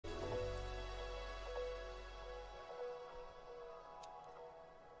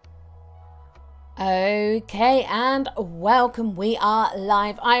Okay, and welcome. We are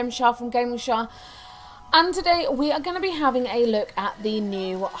live. I am Shah from Gaming with Shah, and today we are going to be having a look at the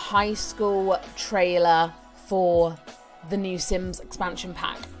new high school trailer for the new Sims expansion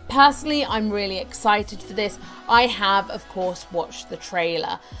pack. Personally, I'm really excited for this. I have, of course, watched the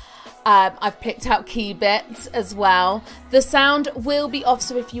trailer. I've picked out key bits as well. The sound will be off,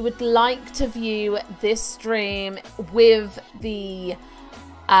 so if you would like to view this stream with the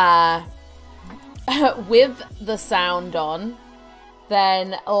sound on,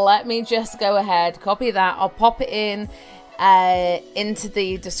 then let me just go ahead, copy that. I'll pop it in into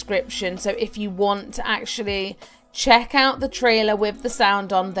the description, so if you want to actually check out the trailer with the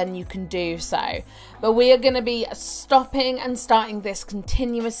sound on, then you can do so. But we are going to be stopping and starting this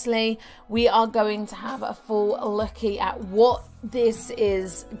continuously. We are going to have a full looky at what this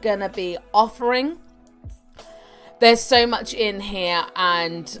is going to be offering. There's so much in here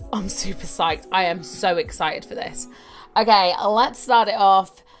and I'm super psyched. I am so excited for this. Okay, let's start it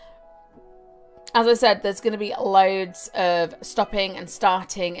off. As I said, there's going to be loads of stopping and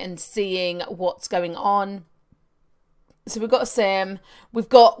starting and seeing what's going on. So we've got a sim, we've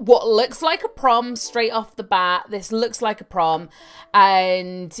got what looks like a prom straight off the bat. This looks like a prom,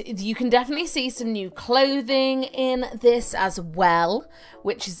 and you can definitely see some new clothing in this as well,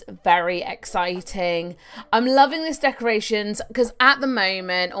 which is very exciting. I'm loving this decorations because at the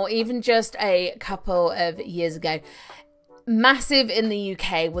moment, or even just a couple of years ago, massive in the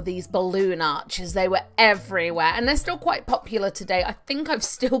UK were these balloon arches. They were everywhere and they're still quite popular today. I think I've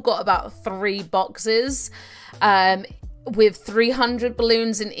still got about 3 boxes with 300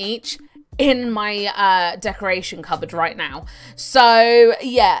 balloons in each in my decoration cupboard right now. So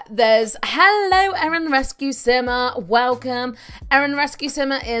yeah, there's hello Erin Rescue Simmer, welcome. Erin Rescue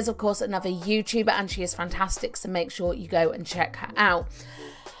Simmer is of course another YouTuber and she is fantastic, so make sure you go and check her out.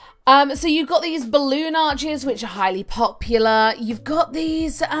 So you've got these balloon arches, which are highly popular. You've got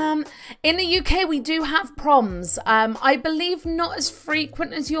these, in the UK, we do have proms. I believe not as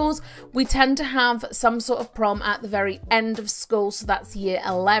frequent as yours. We tend to have some sort of prom at the very end of school. So that's year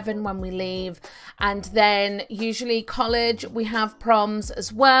 11 when we leave. And then usually college, we have proms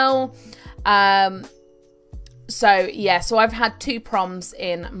as well. So yeah, so I've had 2 proms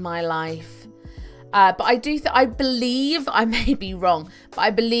in my life. But I believe, I may be wrong, but I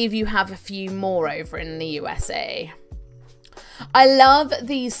believe you have a few more over in the USA. I love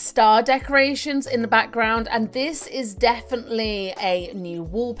these star decorations in the background, and this is definitely a new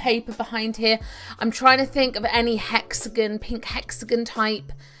wallpaper behind here. I'm trying to think of any hexagon, pink hexagon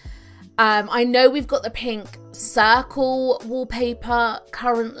type. I know we've got the pink circle wallpaper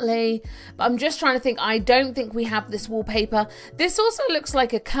currently, but I'm just trying to think. I don't think we have this wallpaper. This also looks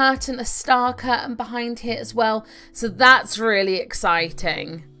like a curtain, a star curtain behind here as well. So that's really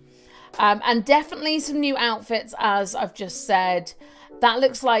exciting. And definitely some new outfits, as I've just said. That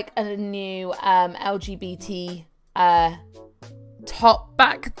looks like a new LGBT top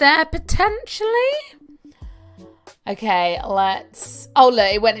back there, potentially. Okay, let's... Oh,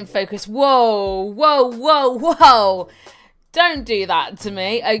 look, it went in focus. Whoa, whoa, whoa, whoa. Don't do that to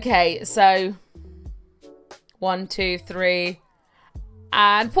me. Okay, so 1, 2, 3.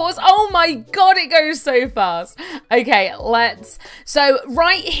 And pause. Oh my God, it goes so fast. Okay, let's... So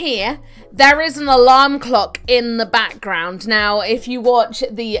right here, there is an alarm clock in the background. Now, if you watch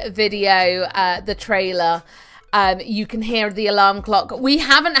the video, the trailer... you can hear the alarm clock. We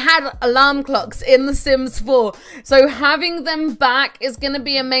haven't had alarm clocks in The Sims 4, so having them back is going to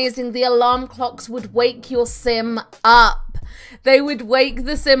be amazing. The alarm clocks would wake your sim up. They would wake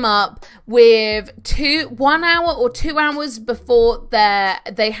the sim up with 1 hour or 2 hours before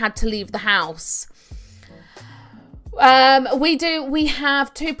they had to leave the house. We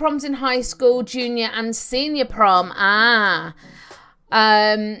have 2 proms in high school, junior and senior prom.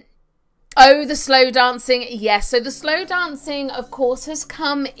 Oh, the slow dancing. Yes, so the slow dancing, of course, has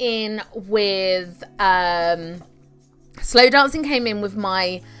come in with... slow dancing came in with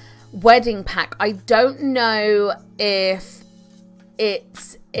my wedding pack. I don't know if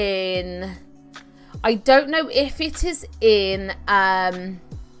it's in... I don't know if it is in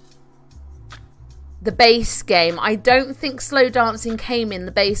the base game. I don't think slow dancing came in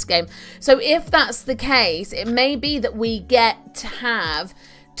the base game. So if that's the case, it may be that we get to have...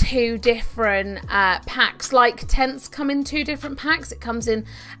 2 different packs. Like tents come in 2 different packs. It comes in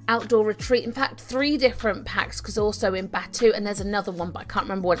outdoor retreat. In fact, 3 different packs, because also in Batu, and there's another one, but I can't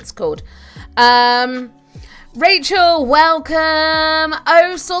remember what it's called. Rachel, welcome.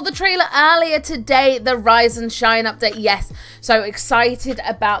 Oh, saw the trailer earlier today, the Rise and Shine update. Yes, so excited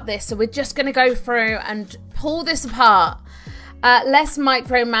about this. So we're just going to go through and pull this apart Less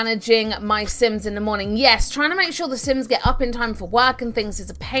micromanaging my Sims in the morning. Yes, trying to make sure the Sims get up in time for work and things is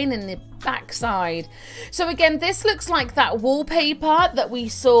a pain in the backside. So again, this looks like that wallpaper that we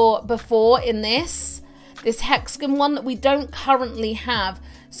saw before in this hexagon one that we don't currently have.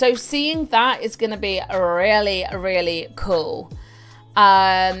 So seeing that is going to be really, really cool.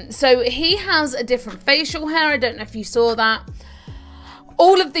 So he has a different facial hair. I don't know if you saw that.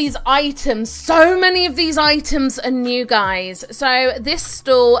 All of these items, so many of these items are new, guys. So this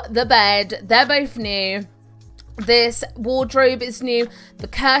stool, the bed, they're both new. This wardrobe is new. The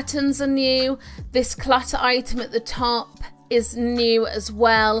curtains are new. This clutter item at the top is new as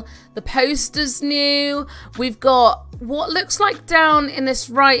well. The poster's new. We've got what looks like down in this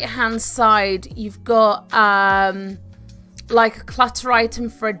right hand side, you've got like a clutter item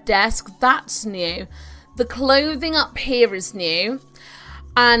for a desk. That's new. The clothing up here is new.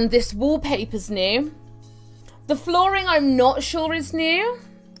 And this wallpaper's new. The flooring I'm not sure is new.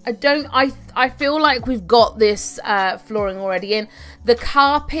 I feel like we've got this flooring already in. The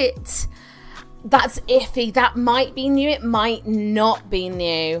carpet, that's iffy. That might be new. It might not be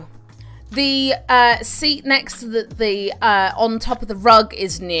new. The seat next to the on top of the rug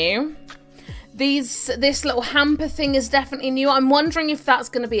is new. This little hamper thing is definitely new. I'm wondering if that's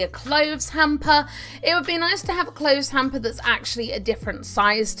going to be a clothes hamper. It would be nice to have a clothes hamper that's actually a different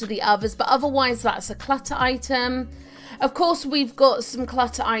size to the others, but otherwise that's a clutter item. Of course, we've got some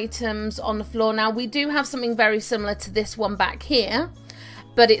clutter items on the floor. Now, we do have something very similar to this one back here,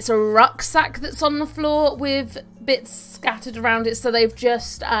 but it's a rucksack that's on the floor with bits scattered around it. So they've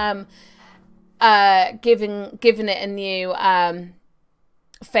just given it a new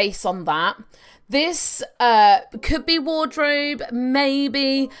face on that. This could be wardrobe,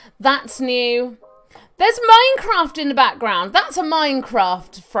 maybe. That's new. There's Minecraft in the background. That's a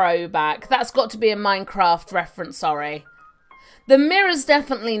Minecraft throwback. That's got to be a Minecraft reference, sorry. The mirror's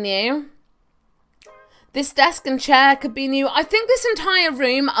definitely new. This desk and chair could be new. I think this entire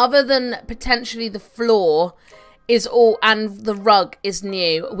room, other than potentially the floor, is all, and the rug is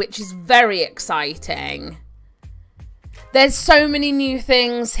new, which is very exciting. There's so many new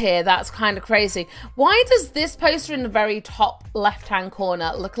things here. That's kind of crazy. Why does this poster in the very top left-hand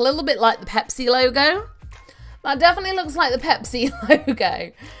corner look a little bit like the Pepsi logo? That definitely looks like the Pepsi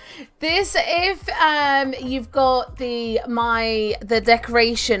logo. This, if you've got the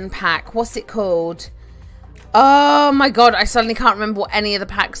decoration pack, what's it called? Oh my god, I suddenly can't remember what any of the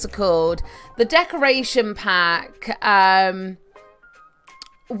packs are called. The decoration pack,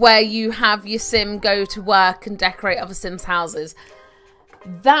 where you have your sim go to work and decorate other sims' houses.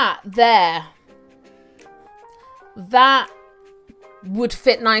 That would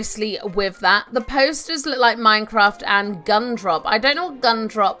fit nicely with that. The posters look like Minecraft and Gundrop. I don't know what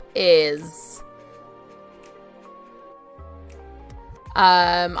Gundrop is.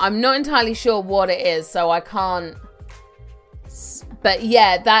 I'm not entirely sure what it is, so I can't. But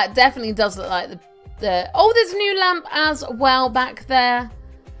yeah, that definitely does look like the oh, there's a new lamp as well back there.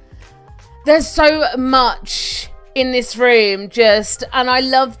 There's so much in this room, and I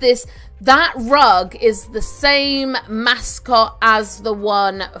love this. That rug is the same mascot as the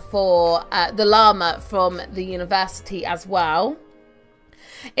one for the llama from the university as well.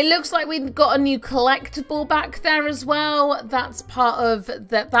 It looks like we've got a new collectible back there as well. That's part of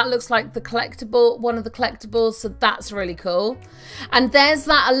that. That looks like the collectible, one of the collectibles. So that's really cool. And there's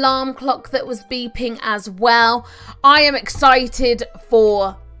that alarm clock that was beeping as well. I am excited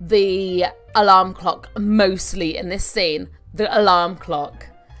for the alarm clock mostly in this scene. The alarm clock.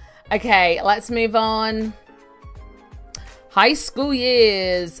 Okay, let's move on. High school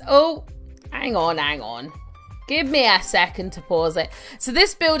years. Oh, hang on. Give me a second to pause it. So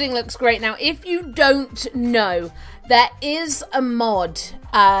this building looks great. Now, if you don't know, there is a mod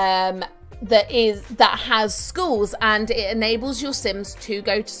that has schools, and it enables your Sims to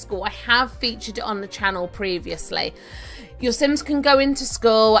go to school. I have featured it on the channel previously. Your Sims can go into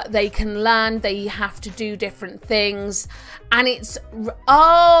school, they can learn, they have to do different things, and it's,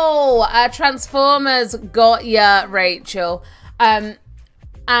 oh, Transformers, got ya, Rachel.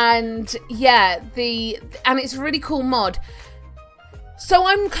 And yeah, and it's a really cool mod. So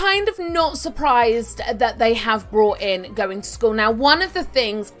I'm kind of not surprised that they have brought in going to school. Now, one of the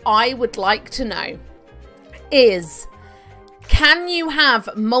things I would like to know is, can you have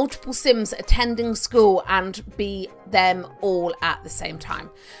multiple Sims attending school and be them all at the same time?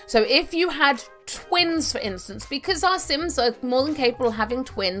 So if you had twins, for instance, because our Sims are more than capable of having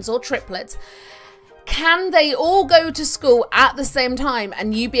twins or triplets, can they all go to school at the same time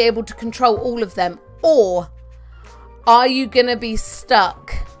and you be able to control all of them? Or are you going to be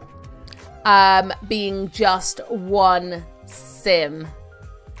stuck being just one sim,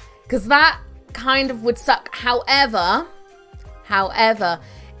 because that kind of would suck. However,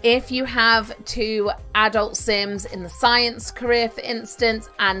 if you have 2 adult sims in the science career, for instance,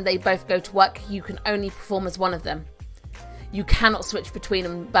 and they both go to work, you can only perform as one of them. You cannot switch between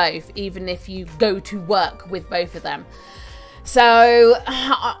them both, even if you go to work with both of them. So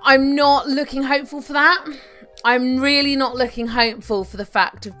I'm not looking hopeful for that. I'm really not looking hopeful for the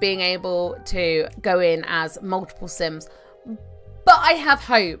fact of being able to go in as multiple sims. But I have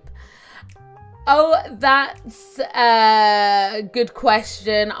hope. Oh, that's a good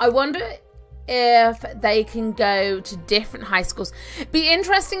question. I wonder if they can go to different high schools. Be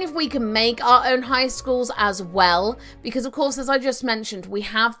interesting if we can make our own high schools as well, because of course, as I just mentioned, we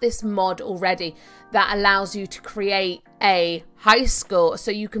have this mod already that allows you to create a high school, so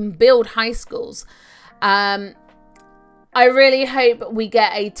you can build high schools. I really hope we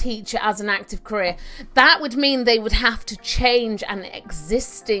get a teacher as an active career. That would mean they would have to change an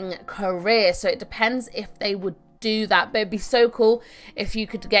existing career. So it depends if they would do that. But it'd be so cool if you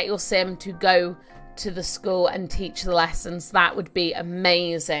could get your sim to go to the school and teach the lessons. That would be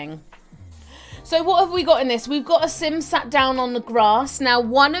amazing. So what have we got in this? We've got a sim sat down on the grass. Now,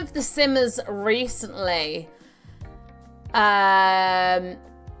 one of the simmers recently,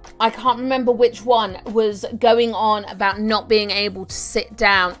 I can't remember which one, was going on about not being able to sit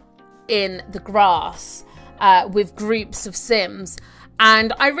down in the grass with groups of sims.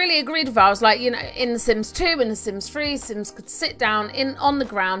 And I really agreed with her. I was like, you know, in The Sims 2, in The Sims 3, sims could sit down on the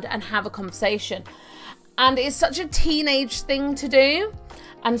ground and have a conversation. And it's such a teenage thing to do.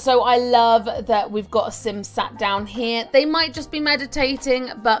 And so I love that we've got a sim sat down here. They might just be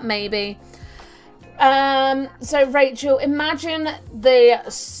meditating, but maybe. So Rachel, imagine the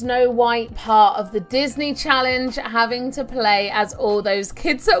Snow White part of the Disney challenge having to play as all those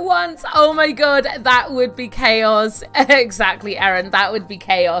kids at once. Oh my God, that would be chaos. Exactly, Erin, that would be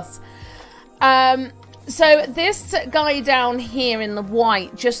chaos. So this guy down here in the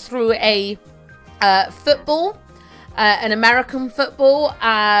white just threw a football, an American football,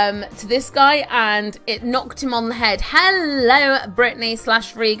 to this guy, and it knocked him on the head. Hello, Brittany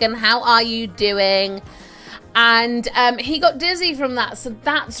 / Regan, how are you doing? And he got dizzy from that, so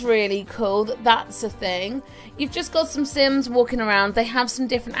that's really cool. That's a thing. You've just got some sims walking around. They have some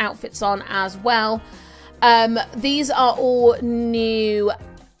different outfits on as well. These are all new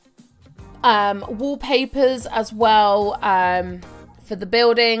wallpapers as well. For the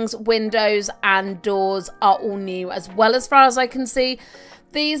buildings, windows and doors are all new as well, as far as I can see.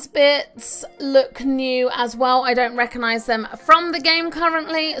 These bits look new as well. I don't recognize them from the game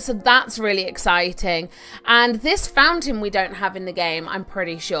currently, so that's really exciting. And this fountain we don't have in the game, I'm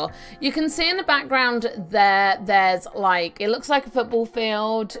pretty sure. You can see in the background there's like, it looks like a football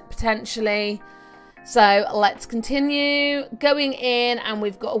field, potentially. So let's continue going in, and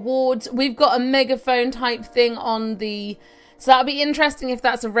we've got awards. We've got a megaphone type thing on the... So that'll be interesting if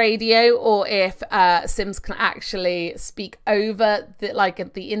that's a radio or if sims can actually speak over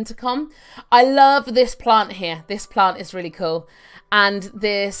the intercom. I love this plant here. This plant is really cool. And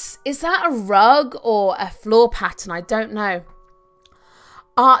this, is that a rug or a floor pattern? I don't know.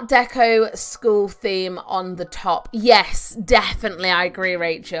 Art Deco school theme on the top. Yes, definitely. I agree,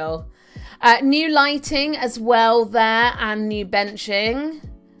 Rachel. New lighting as well there, and new benching.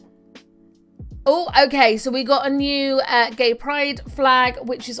 Oh, okay, so we got a new gay pride flag,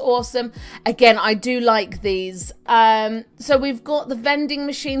 which is awesome. Again, I do like these. So we've got the vending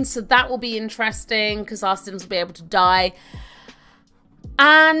machine, so that will be interesting because our sims will be able to die.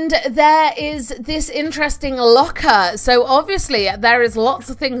 And there is this interesting locker. So obviously there is lots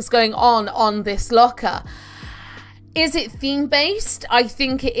of things going on this locker. Is it theme-based? I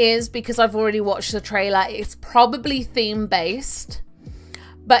think it is, because I've already watched the trailer. It's probably theme-based.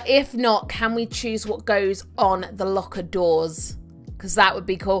 But if not, can we choose what goes on the locker doors? Because that would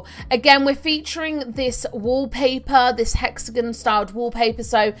be cool. Again, we're featuring this wallpaper, this hexagon-styled wallpaper.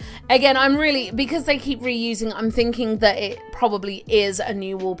 So, again, I'm really, because they keep reusing, I'm thinking that it probably is a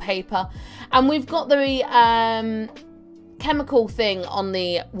new wallpaper. And we've got the chemical thing on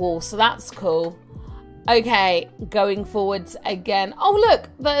the wall, so that's cool. Okay, going forwards again. Oh, look,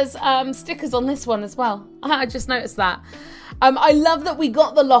 there's stickers on this one as well. I just noticed that. I love that we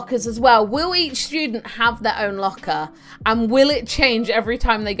got the lockers as well. Will each student have their own locker? And will it change every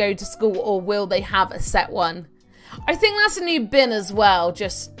time they go to school, or will they have a set one? I think that's a new bin as well,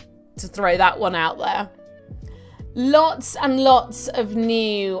 just to throw that one out there. Lots and lots of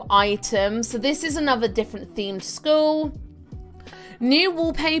new items. So this is another different themed school. New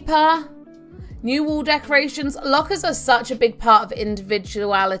wallpaper. New wall decorations. Lockers are such a big part of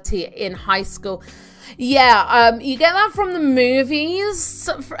individuality in high school. Yeah, you get that from the movies,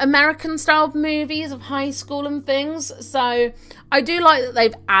 American style movies of high school and things. So I do like that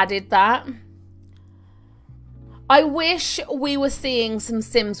they've added that. I wish we were seeing some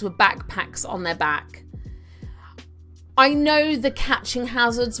Sims with backpacks on their back. I know the catching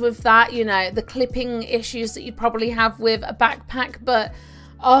hazards with that, you know, the clipping issues that you probably have with a backpack, but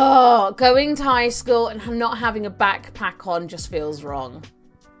oh, going to high school and not having a backpack on just feels wrong.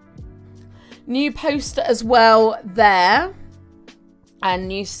 New poster as well there. And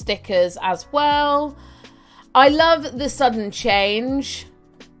new stickers as well. I love the sudden change.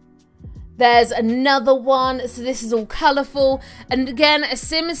 There's another one. So this is all colourful. And again, a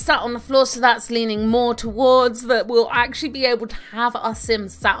sim is sat on the floor. So that's leaning more towards that we'll actually be able to have our sim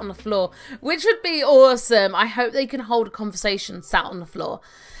sat on the floor, which would be awesome. I hope they can hold a conversation sat on the floor.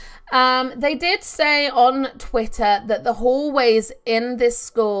 They did say on Twitter that the hallways in this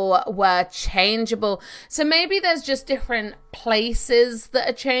school were changeable. So maybe there's just different places that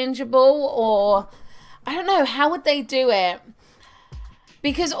are changeable, or I don't know, how would they do it?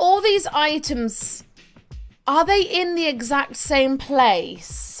 Because all these items, are they in the exact same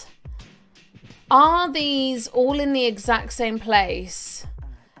place? Are these all in the exact same place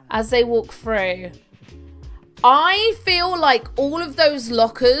as they walk through? I feel like all of those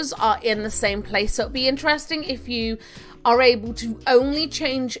lockers are in the same place. So it'll be interesting if you are able to only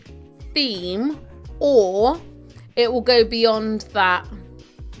change theme, or it will go beyond that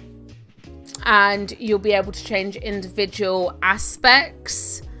and you'll be able to change individual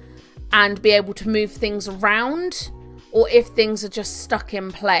aspects and be able to move things around, or if things are just stuck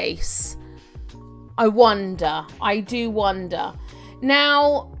in place. I wonder. I do wonder.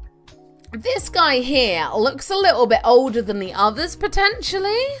 Now, this guy here looks a little bit older than the others,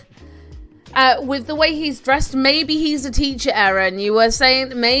 potentially. With the way he's dressed, maybe he's a teacher, Erin. You were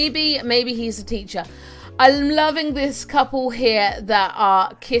saying maybe he's a teacher. I'm loving this couple here that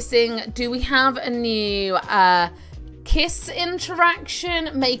are kissing. Do we have a new kiss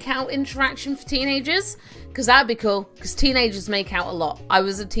interaction, make out interaction for teenagers? Because that'd be cool, because teenagers make out a lot. I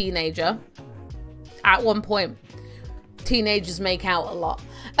was a teenager at one point. Teenagers make out a lot.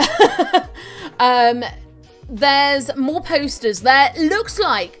 There's more posters there. Looks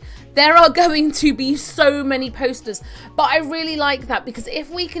like there are going to be so many posters, but I really like that, because if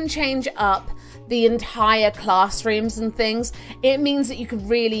we can change up the entire classrooms and things, it means that you can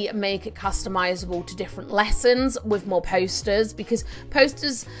really make it customizable to different lessons with more posters, because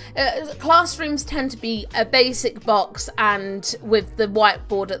posters, classrooms tend to be a basic box and with the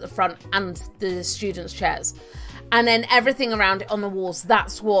whiteboard at the front and the students' chairs. And then everything around it on the walls,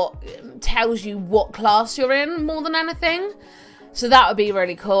 that's what tells you what class you're in more than anything. So that would be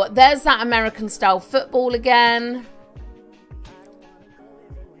really cool. There's that American style football again.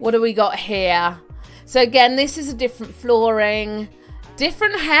 What do we got here? So again, this is a different flooring,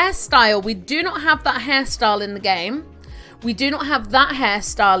 different hairstyle. We do not have that hairstyle in the game. We do not have that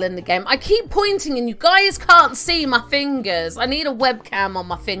hairstyle in the game. I keep pointing and you guys can't see my fingers. I need a webcam on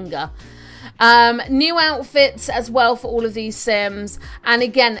my finger. New outfits as well for all of these Sims. And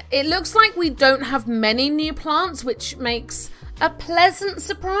again, it looks like we don't have many new plants, which makes a pleasant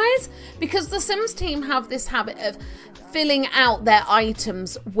surprise, because the Sims team have this habit of filling out their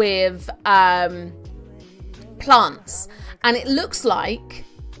items with plants. And it looks like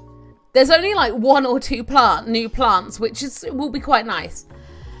there's only like 1 or 2 new plants, which will be quite nice.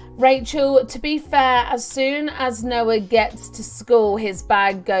 Rachel, to be fair, as soon as Noah gets to school, his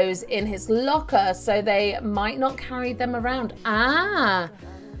bag goes in his locker, so they might not carry them around. Ah,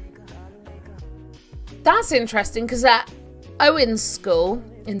 that's interesting, because at Owen's school,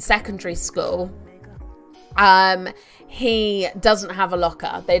 in secondary school, he doesn't have a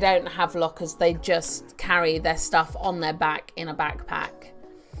locker. They don't have lockers. They just carry their stuff on their back in a backpack.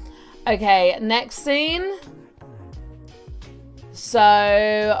 Okay, next scene.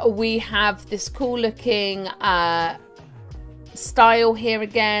 So we have this cool looking style here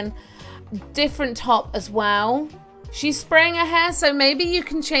again. Different top as well. She's spraying her hair, so maybe you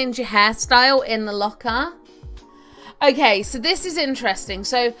can change your hairstyle in the locker. Okay, so this is interesting.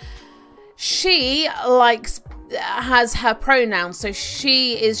 So she has her pronouns. So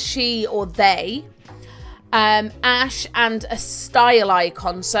she is she or they. Ash and a style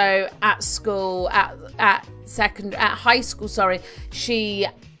icon. So at school, at high school, sorry, she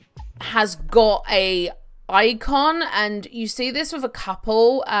has got a icon, and you see this with a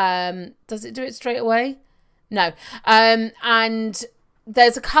couple. Does it do it straight away? No. And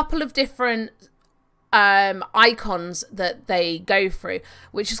there's a couple of different icons that they go through,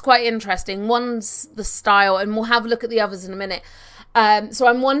 which is quite interesting. One's the style, and we'll have a look at the others in a minute. So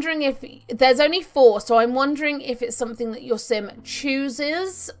I'm wondering if there's only 4, so I'm wondering if it's something that your sim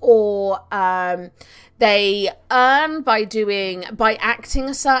chooses, or they earn by acting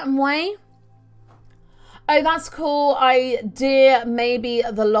a certain way. Oh, that's cool idea. Maybe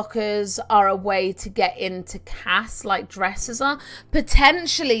the lockers are a way to get into CAS like dresses are.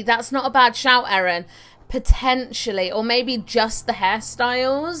 Potentially, that's not a bad shout, Erin. Potentially. Or maybe just the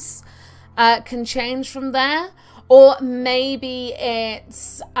hairstyles can change from there. Or maybe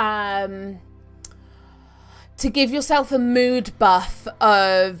it's to give yourself a mood buff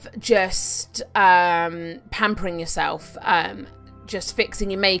of just pampering yourself, just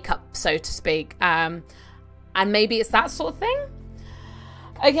fixing your makeup, so to speak. And maybe it's that sort of thing.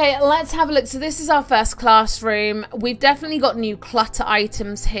 Okay, let's have a look. So this is our first classroom. We've definitely got new clutter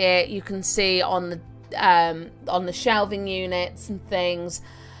items here. You can see on the shelving units and things.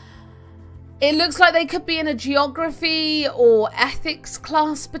 It looks like they could be in a geography or ethics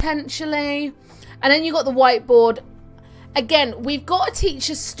class potentially. And then you got the whiteboard. Again, we've got a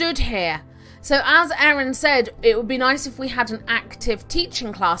teacher stood here. So as Erin said, it would be nice if we had an active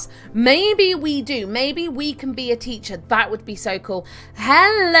teaching class. Maybe we do. Maybe we can be a teacher. That would be so cool.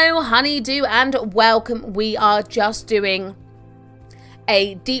 Hello, Honeydew, and welcome. We are just doing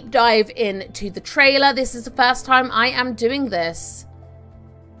a deep dive into the trailer. This is the first time I am doing this.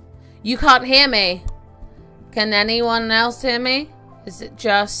 You can't hear me. Can anyone else hear me? Is it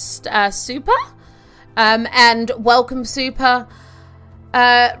just Super? And welcome, Super.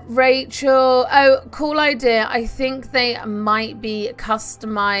 Rachel, oh, cool idea. I think they might be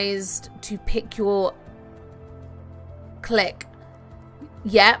customized to pick your click.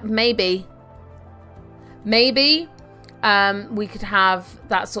 Yeah, maybe. Maybe we could have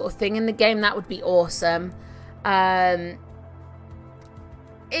that sort of thing in the game. That would be awesome. There's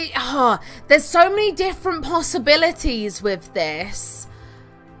so many different possibilities with this.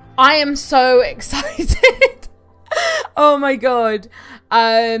 I am so excited. Oh my god.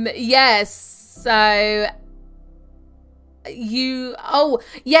 Yes, so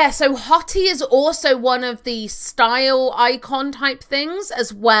so Hottie is also one of the style icon type things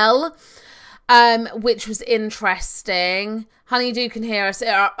as well, which was interesting. Honeydew can hear us.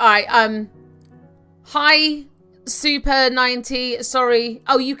 Hi Super 90, sorry.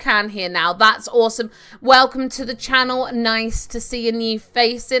 Oh, you can hear now. That's awesome. Welcome to the channel. Nice to see a new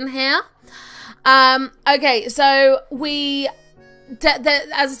face in here. Okay, so as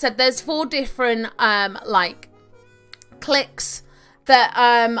I said, there's 4 different like clicks that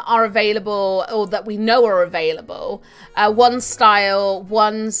are available, or that we know are available. One's style,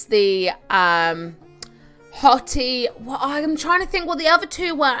 one's the Hottie. Well, I'm trying to think what the other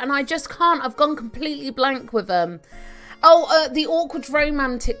 2 were, and I just can't. I've gone completely blank with them. Oh, the awkward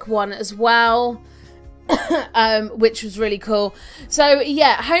romantic one as well. Which was really cool. So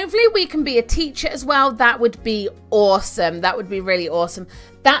yeah, hopefully we can be a teacher as well. That would be awesome. That would be really awesome.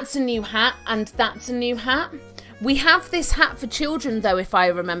 That's a new hat, and that's a new hat. We have this hat for children though, if I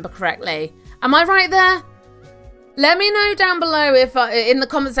remember correctly. Am I right there? Let me know down below if in the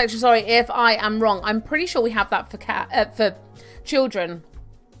comment section, sorry, if I am wrong. I'm pretty sure we have that for children.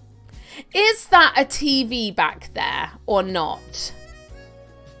 Is that a TV back there or not?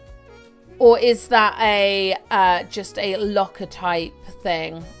 Or is that a just a locker type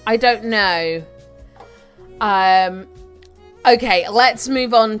thing? I don't know. Okay, let's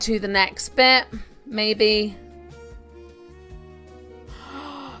move on to the next bit. Maybe.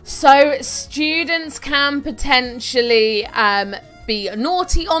 So students can potentially be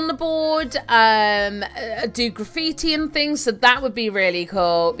naughty on the board, do graffiti and things. So that would be really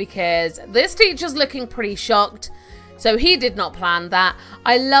cool, because this teacher's looking pretty shocked. So he did not plan that.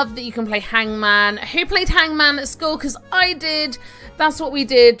 I love that you can play Hangman. Who played Hangman at school? Because I did. That's what we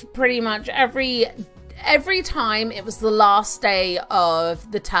did pretty much every time it was the last day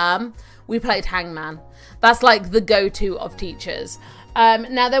of the term. We played Hangman. That's like the go-to of teachers.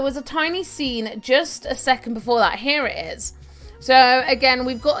 Now there was a tiny scene just a second before that. Here it is. So again,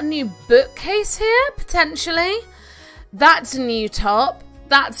 we've got a new bookcase here, potentially. That's a new top.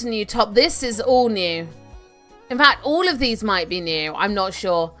 That's a new top. This is all new. In fact, all of these might be new. I'm not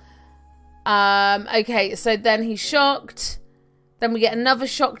sure. Okay, so then he's shocked. Then we get another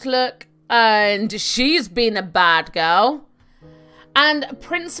shocked look. And she's been a bad girl. And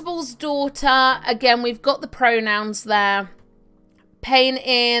principal's daughter. Again, we've got the pronouns there. Pain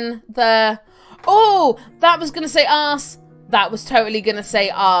in the... Oh, that was going to say arse. That was totally going to say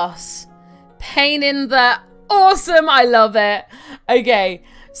arse. Pain in the... Awesome, I love it. Okay,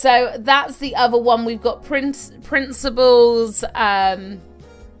 So that's the other one. We've got Principal's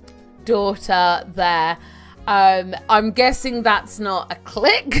daughter there. I'm guessing that's not a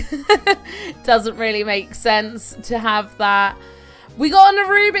click. Doesn't really make sense to have that. We got a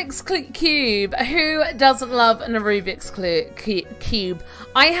Rubik's Cube. Who doesn't love a Rubik's Cube?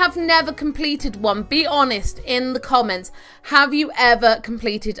 I have never completed one. Be honest in the comments. Have you ever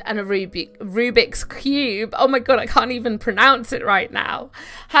completed a Rubik's Cube? Oh my god, I can't even pronounce it right now.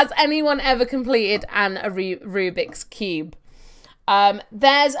 Has anyone ever completed a Rubik's Cube?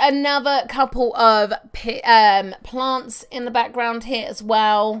 There's another couple of plants in the background here as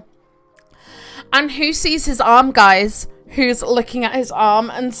well. And who sees his arm, guys? Who's looking at his arm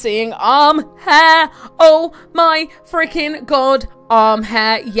and seeing arm hair? Oh my freaking god, arm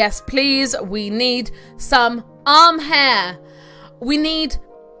hair. Yes, please. We need some arm hair. We need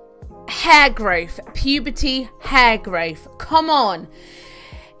hair growth, puberty hair growth. Come on.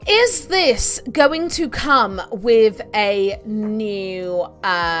 Is this going to come with a new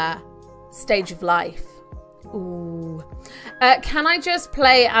stage of life? Ooh. Can I just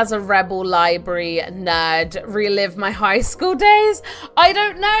play as a Rebel Library nerd, relive my high school days? I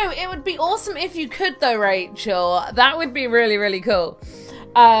don't know. It would be awesome if you could though, Rachel. That would be really, really cool.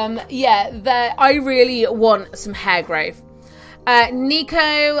 Yeah, I really want some hair growth. Nico,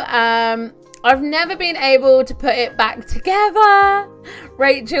 I've never been able to put it back together.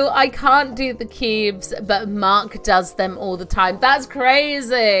 Rachel, I can't do the cubes, but Mark does them all the time. That's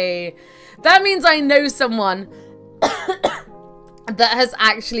crazy. That means I know someone that has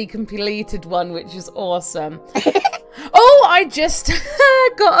actually completed one, which is awesome. Oh, I just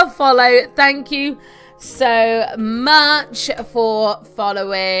got a follow. Thank you so much for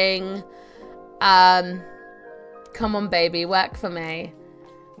following. Come on, baby, work for me.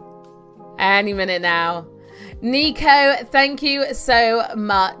 Any minute now. Nico, thank you so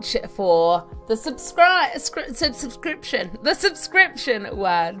much for the subscription. The subscription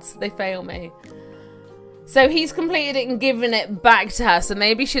words, they fail me. So he's completed it and given it back to her. So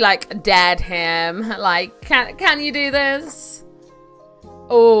maybe she like dared him. Like, can you do this?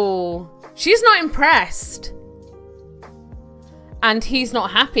 Oh, she's not impressed. And he's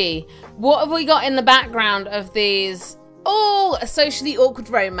not happy. What have we got in the background of these? Oh, a socially awkward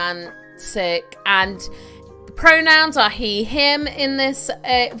romantic, and the pronouns are he, him in this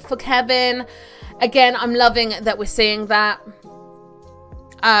for Kevin. Again, I'm loving that we're seeing that.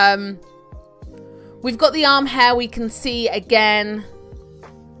 We've got the arm hair we can see again.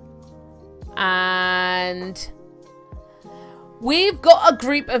 And we've got a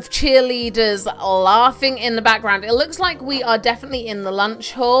group of cheerleaders laughing in the background. It looks like we are definitely in the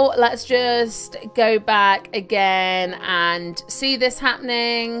lunch hall. Let's just go back again and see this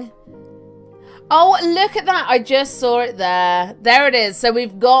happening. Oh, look at that. I just saw it there. There it is. So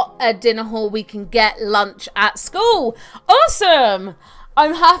we've got a dinner hall. We can get lunch at school. Awesome.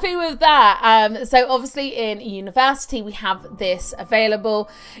 I'm happy with that. So obviously in university, we have this available.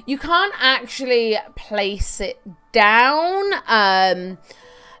 You can't actually place it down.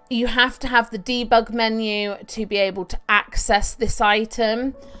 You have to have the debug menu to be able to access this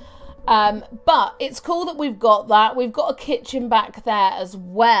item. But it's cool that we've got that. We've got a kitchen back there as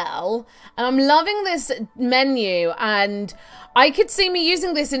well. And I'm loving this menu, and I could see me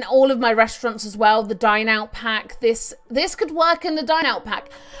using this in all of my restaurants as well. The dine out pack. This could work in the dine out pack.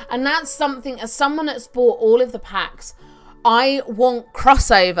 And that's something, as someone that's bought all of the packs, I want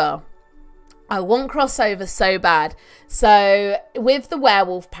crossover. I want crossover so bad. So with the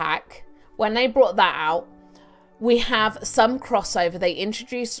werewolf pack, when they brought that out, we have some crossover. They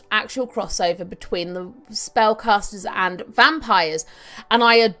introduced actual crossover between the spellcasters and vampires. And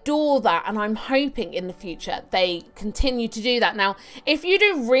I adore that. And I'm hoping in the future they continue to do that. Now, if you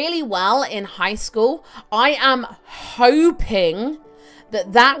do really well in high school, I am hoping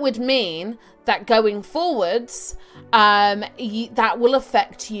that that would mean that going forwards, that will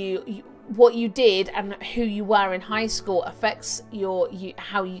affect you. What you did and who you were in high school affects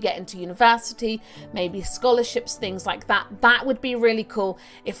how you get into university, maybe scholarships, things like that. That would be really cool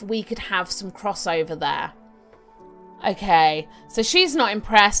if we could have some crossover there. Okay, so she's not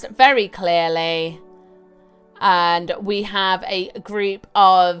impressed very clearly. And we have a group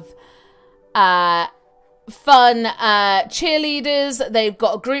of fun cheerleaders. They've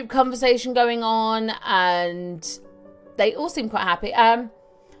got a group conversation going on and they all seem quite happy.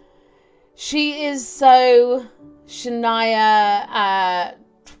 She is so Shania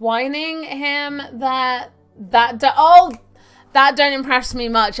twining him that don't impress me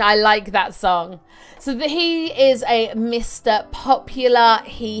much. I like that song. So he is a Mr. Popular,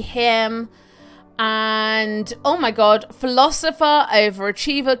 he, him. And, oh my god, philosopher,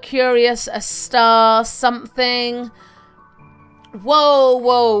 overachiever, curious, a star, something. Whoa,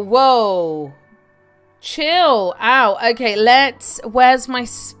 whoa, whoa. Chill out. Okay, where's my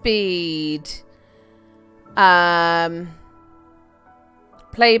speed?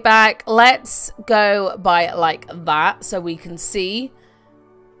 Playback. Let's go by like that so we can see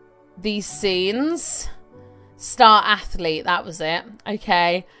these scenes. Star athlete, that was it.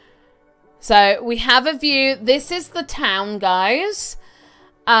 Okay. So we have a view. This is the town, guys.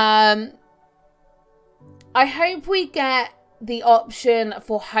 I hope we get the option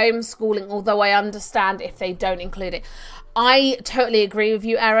for homeschooling, although I understand if they don't include it. I totally agree with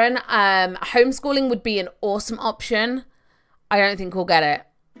you, Erin. Homeschooling would be an awesome option. I don't think we'll get it.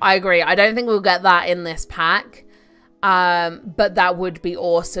 I agree. I don't think we'll get that in this pack. But that would be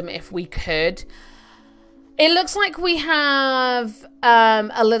awesome if we could. It looks like we have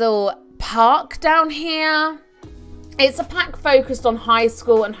a little park down here. It's a pack focused on high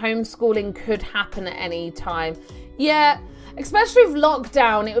school, and homeschooling could happen at any time. Yeah, especially with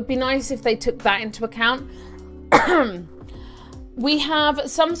lockdown, it would be nice if they took that into account. We have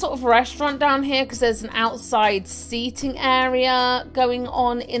some sort of restaurant down here because there's an outside seating area going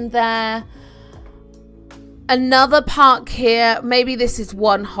on in there. Another park here. Maybe this is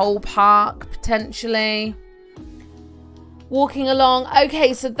one whole park, potentially. Walking along.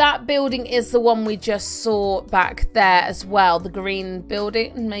 Okay, so that building is the one we just saw back there as well. The green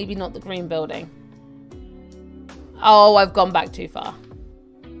building. Maybe not the green building. Oh, I've gone back too far.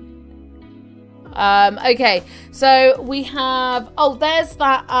 Okay, so we have... Oh, there's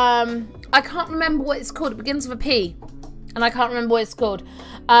that... I can't remember what it's called. It begins with a P. And I can't remember what it's called.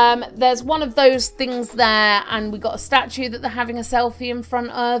 There's one of those things there, and we got a statue that they're having a selfie in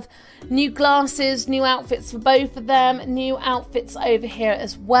front of. New glasses, new outfits for both of them. New outfits over here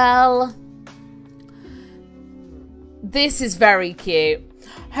as well. This is very cute.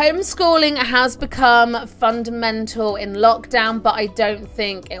 Homeschooling has become fundamental in lockdown, but I don't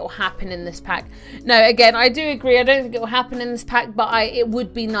think it will happen in this pack. No, again, I do agree. I don't think it will happen in this pack, but it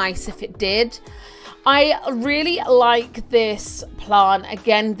would be nice if it did. I really like this plant.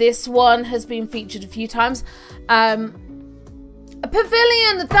 Again, this one has been featured a few times. A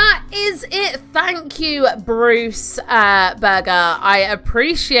pavilion, that is it. Thank you, Bruce Berger. I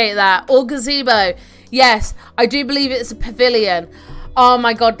appreciate that. Or gazebo. Yes, I do believe it's a pavilion. Oh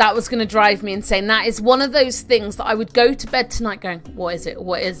my god, that was going to drive me insane. That is one of those things that I would go to bed tonight going, what is it?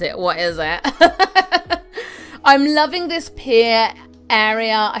 What is it? What is it? I'm loving this pier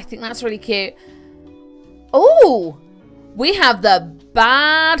area. I think that's really cute. Oh, we have the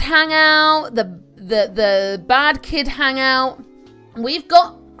bad hangout, the bad kid hangout. We've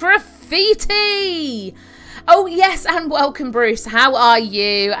got graffiti. Oh, yes, and welcome, Bruce. How are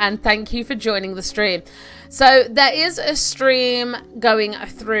you? And thank you for joining the stream. So there is a stream going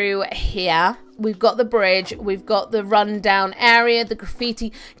through here. We've got the bridge. We've got the rundown area, the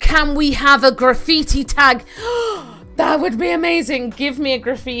graffiti. Can we have a graffiti tag? That would be amazing. Give me a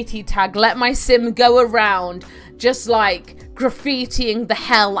graffiti tag. Let my sim go around just like graffitiing the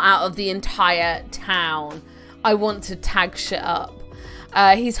hell out of the entire town. I want to tag shit up.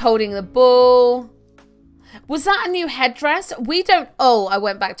 He's holding the ball. Was that a new headdress? We don't... Oh, I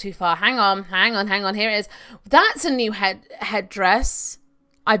went back too far. Hang on. Here it is. That's a new headdress.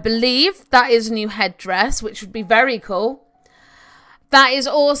 I believe that is a new headdress, which would be very cool. That is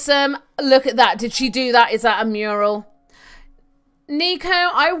awesome. Look at that. Did she do that? Is that a mural? Nico,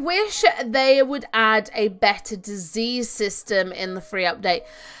 I wish they would add a better disease system in the free update.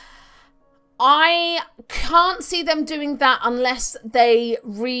 I can't see them doing that unless they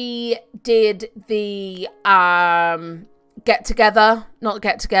redid the get to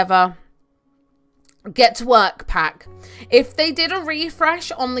work pack. If they did a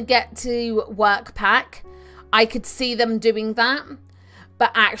refresh on the get to work pack, I could see them doing that.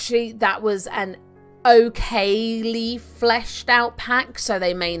 But actually, that was an okayly fleshed out pack, so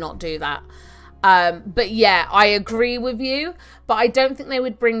they may not do that. But yeah, I agree with you, but I don't think they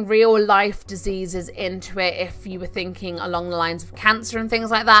would bring real life diseases into it if you were thinking along the lines of cancer and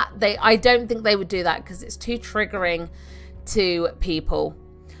things like that. I don't think they would do that because it's too triggering to people,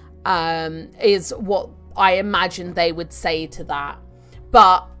 is what I imagine they would say to that.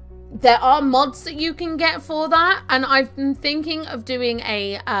 But there are mods that you can get for that, and I've been thinking of doing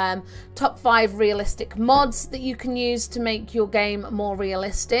a top 5 realistic mods that you can use to make your game more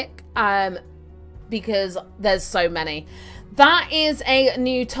realistic, because there's so many. That is a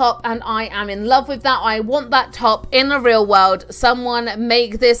new top, and I am in love with that. I want that top in the real world. Someone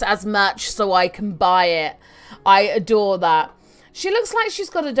make this as merch so I can buy it. I adore that. She looks like she's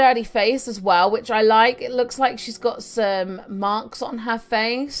got a dirty face as well, which I like. It looks like she's got some marks on her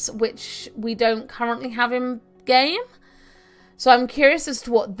face, which we don't currently have in game. So I'm curious as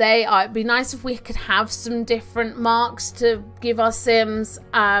to what they are. It'd be nice if we could have some different marks to give our Sims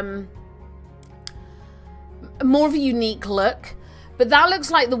more of a unique look. But that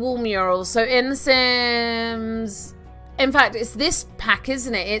looks like the wall murals. So in The Sims... In fact, it's this pack,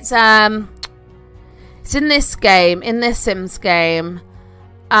 isn't it? It's in this game, in this Sims game.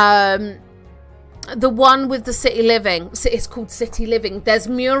 The one with the City Living. It's called City Living. There's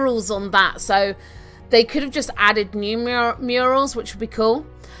murals on that. So they could have just added new murals, which would be cool.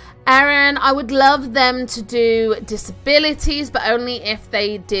 Erin, I would love them to do disabilities, but only if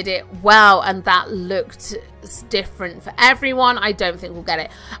they did it well and that looked different for everyone. I don't think we'll get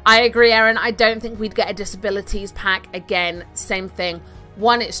it. I agree, Erin. I don't think we'd get a disabilities pack again. Same thing.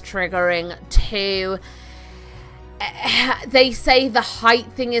 One, it's triggering. Two, they say the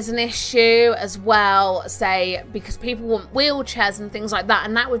height thing is an issue as well, say, because people want wheelchairs and things like that,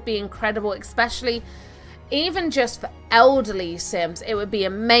 and that would be incredible, especially even just for elderly Sims. It would be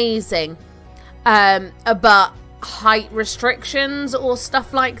amazing. But height restrictions or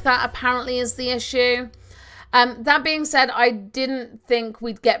stuff like that apparently is the issue. That being said, I didn't think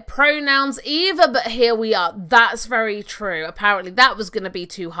we'd get pronouns either, but here we are. That's very true. Apparently that was going to be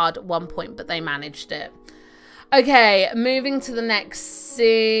too hard at one point, but they managed it. Okay, moving to the next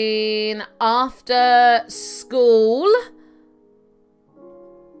scene. After school.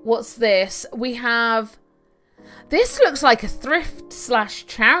 What's this? We have... This looks like a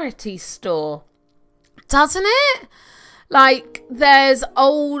thrift/charity store. Doesn't it? Like, there's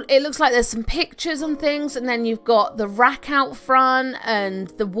old... It looks like there's some pictures and things, and then you've got the rack out front and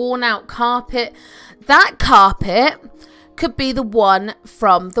the worn-out carpet. That carpet could be the one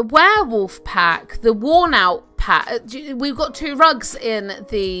from the werewolf pack, the worn-out pack. We've got 2 rugs in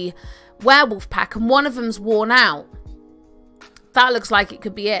the werewolf pack, and one of them's worn out. That looks like it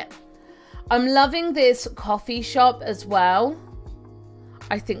could be it. I'm loving this coffee shop as well.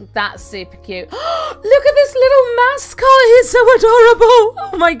 I think that's super cute. Look at this little mascot. He's so adorable.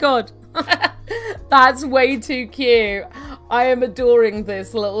 Oh my god. That's way too cute. I am adoring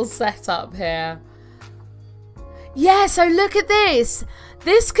this little setup here. Yeah, so look at this.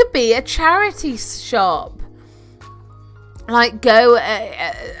 This could be a charity shop. Like go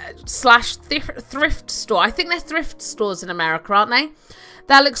slash thrift store. I think they're thrift stores in America, aren't they?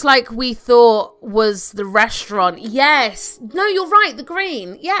 That looks like we thought was the restaurant. Yes. No, you're right. The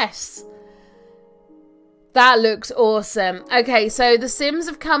green. Yes. That looks awesome. Okay, so the Sims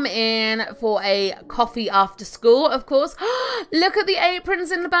have come in for a coffee after school, of course. Look at the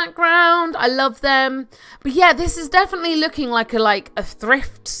aprons in the background. I love them. But yeah, this is definitely looking like a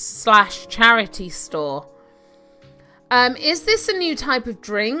thrift/charity store. Is this a new type of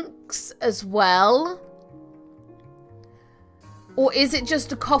drinks as well? Or is it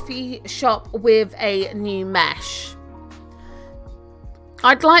just a coffee shop with a new mesh?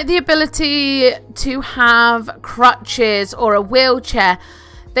 I'd like the ability to have crutches or a wheelchair.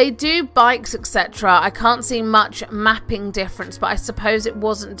 They do bikes, etc. I can't see much mapping difference, but I suppose it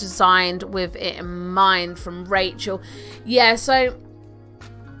wasn't designed with it in mind from Rachel. Yeah, so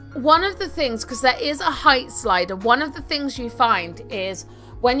one of the things, because there is a height slider, one of the things you find is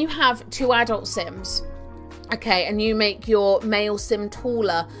when you have 2 adult Sims, okay, and you make your male Sim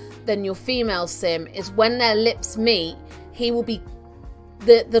taller than your female Sim, is when their lips meet, he will be,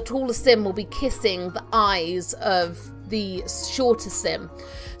 the taller Sim will be kissing the eyes of the shorter Sim.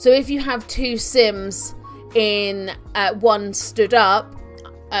 So if you have 2 Sims in, one stood up,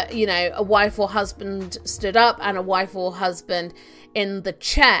 you know, a wife or husband stood up and a wife or husband in the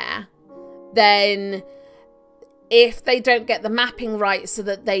chair, then if they don't get the mapping right so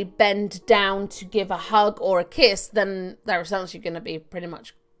that they bend down to give a hug or a kiss, then they're essentially going to be pretty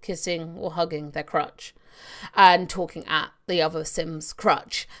much kissing or hugging their crutch and talking at the other Sim's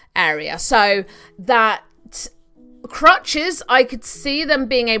crutch area. So that crutches, I could see them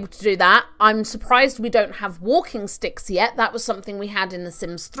being able to do that. I'm surprised we don't have walking sticks yet. That was something we had in The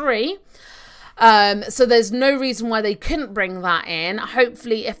Sims 3. So there's no reason why they couldn't bring that in.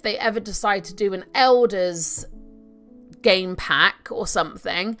 Hopefully, if they ever decide to do an Elders game pack or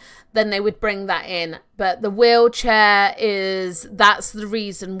something, then they would bring that in. But the wheelchair that's the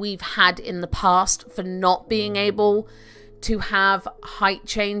reason we've had in the past for not being able to have height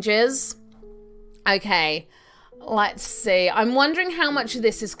changes. Okay, let's see. I'm wondering how much of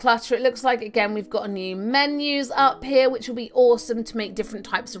this is clutter. It looks like, again, we've got a new menus up here, which will be awesome to make different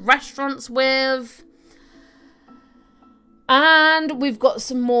types of restaurants with. And we've got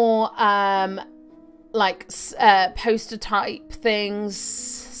some more like poster type things.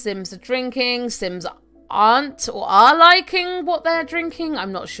 Sims are drinking. Sims aren't or are liking what they're drinking.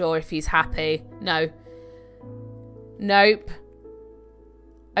 I'm not sure if he's happy. No. Nope.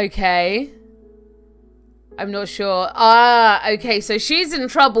 Okay. I'm not sure. Ah, okay. So she's in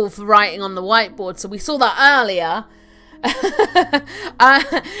trouble for writing on the whiteboard. So we saw that earlier.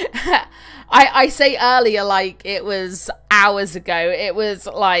 I say earlier like it was hours ago. It was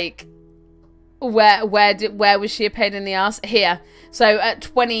like where was she a pain in the ass? Here. So at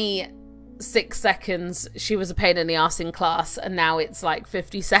 26 seconds she was a pain in the ass in class, and now it's like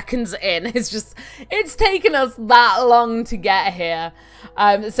 50 seconds in. It's taken us that long to get here.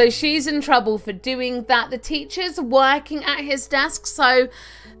 So she's in trouble for doing that. The teacher's working at his desk, so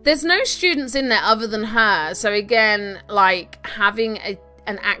there's no students in there other than her. So again, like having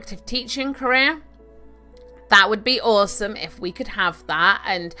an active teaching career, that would be awesome if we could have that,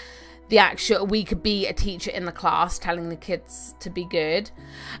 and we could be a teacher in the class telling the kids to be good.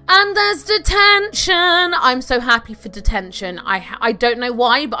 And there's detention. I'm so happy for detention. I don't know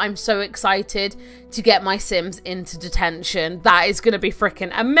why, but I'm so excited to get my Sims into detention. That is going to be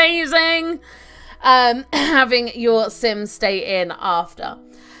freaking amazing. Having your Sims stay in after.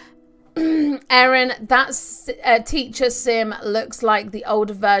 Erin, that's teacher sim looks like the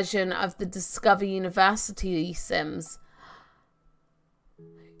older version of the Discover University Sims.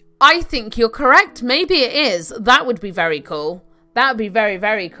 I think you're correct. Maybe it is. That would be very cool. That would be very,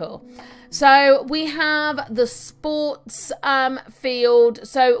 very cool. So we have the sports field.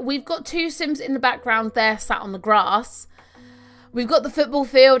 So we've got two Sims in the background there sat on the grass. We've got the football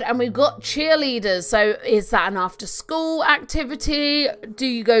field and we've got cheerleaders. So is that an after school activity? Do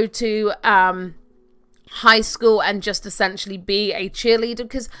you go to high school and just essentially be a cheerleader?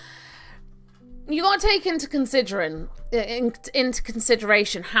 Because you got to take into consideration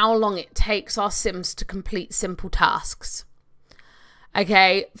how long it takes our Sims to complete simple tasks.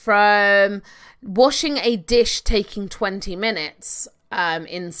 Okay, from washing a dish taking 20 minutes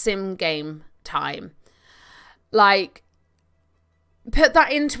in sim game time. Like, put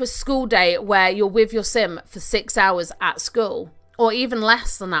that into a school day where you're with your Sim for 6 hours at school, or even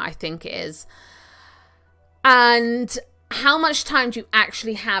less than that, I think it is. And how much time do you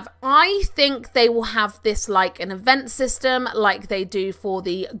actually have? I think they will have this like an event system like they do for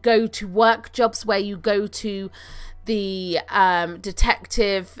the go to work jobs, where you go to the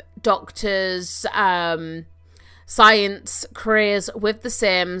detective, doctors, science careers with the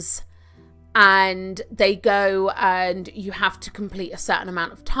Sims, and they go and you have to complete a certain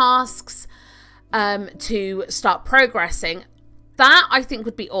amount of tasks to start progressing. That I think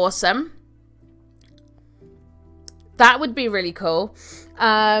would be awesome. That would be really cool.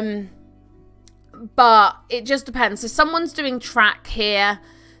 But it just depends. So someone's doing track here.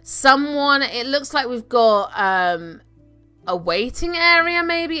 It looks like we've got a waiting area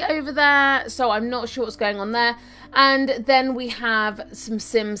maybe over there. So I'm not sure what's going on there. And then we have some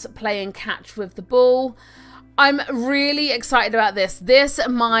Sims playing catch with the ball. I'm really excited about this. This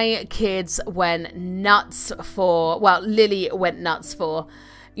my kids went nuts for. Well, Lily went nuts for.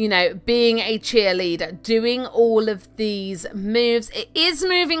 You know, being a cheerleader, doing all of these moves. It is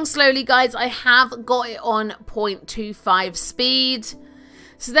moving slowly, guys. I have got it on 0.25 speed.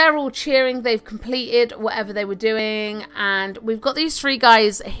 So they're all cheering. They've completed whatever they were doing. And we've got these three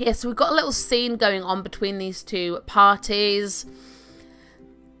guys here. So we've got a little scene going on between these two parties.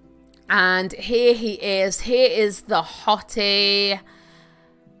 And here he is. Here is the hottie.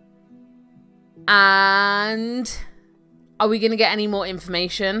 And are we going to get any more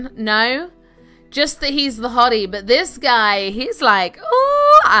information? No. Just that he's the hottie. But this guy, he's like,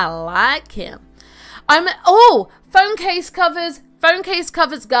 oh, I like him. Oh, phone case covers. Phone case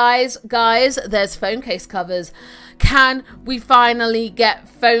covers, guys. Guys, there's phone case covers. Can we finally get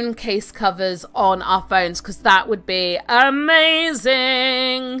phone case covers on our phones? Because that would be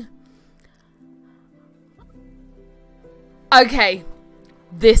amazing. Okay.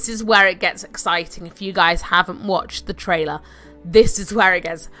 This is where it gets exciting. If you guys haven't watched the trailer, this is where it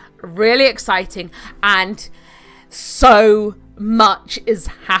gets really exciting. And so much is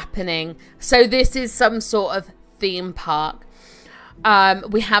happening. So this is some sort of theme park.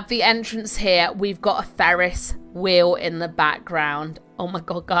 We have the entrance here. We've got a Ferris wheel in the background. Oh my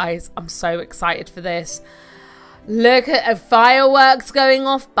god, guys, I'm so excited for this. Look at fireworks going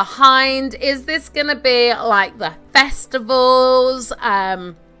off behind. Is this gonna be like the festivals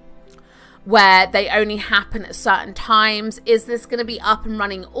where they only happen at certain times? Is this gonna be up and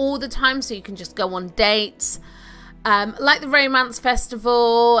running all the time so you can just go on dates? like the Romance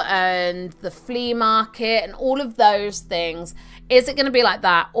Festival and the flea market and all of those things. Is it going to be like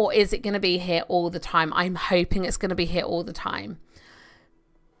that, or is it going to be here all the time? I'm hoping it's going to be here all the time.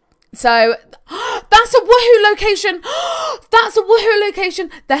 So that's a Woohoo location. That's a Woohoo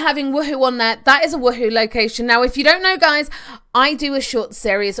location. They're having Woohoo on there. That is a Woohoo location. Now, if you don't know, guys, I do a short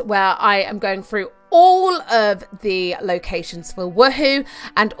series where I am going through all of the locations for Woohoo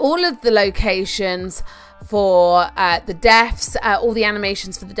and all of the locations for the deaths, all the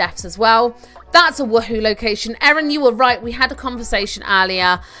animations for the deaths as well. That's a Woohoo location. Erin, you were right. We had a conversation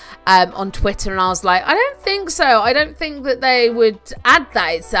earlier on Twitter, and I was like, I don't think so. I don't think that they would add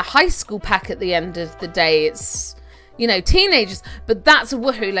that. It's a high school pack at the end of the day. It's, you know, teenagers. But that's a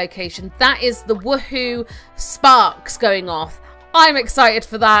Woohoo location. That is the Woohoo sparks going off. I'm excited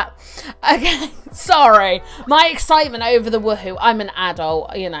for that. Okay, sorry. My excitement over the Woohoo. I'm an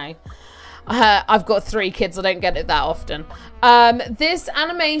adult, you know. I've got 3 kids. I don't get it that often. This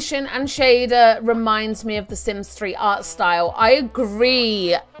animation and shader reminds me of the Sims 3 art style. I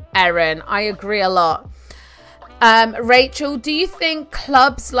agree, Erin. I agree a lot. Rachel, do you think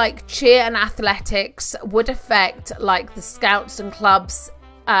clubs like cheer and athletics would affect like the scouts and clubs?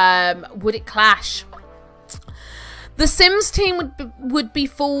 Would it clash? The Sims team would be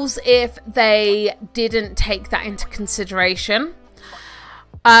fools if they didn't take that into consideration.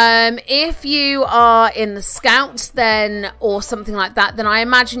 If you are in the Scouts then, or something like that, then I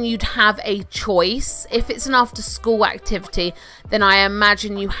imagine you'd have a choice. If it's an after school activity, then I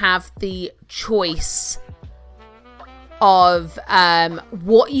imagine you have the choice of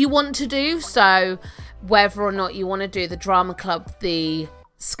what you want to do. So whether or not you want to do the drama club, the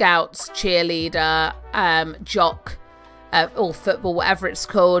Scouts, cheerleader, jock, or football, whatever it's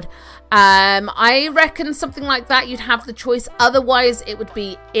called. I reckon something like that, you'd have the choice. Otherwise, it would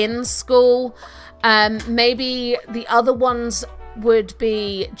be in school. Maybe the other ones would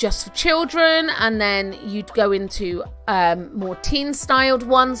be just for children, and then you'd go into more teen-styled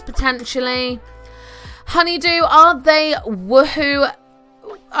ones, potentially. Honeydew, are they Woohoo?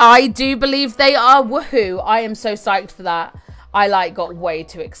 I do believe they are Woohoo. I am so psyched for that. I got way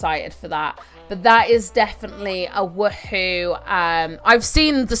too excited for that. But that is definitely a Woohoo. I've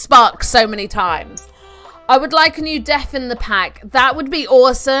seen the spark so many times. I would like a new death in the pack. That would be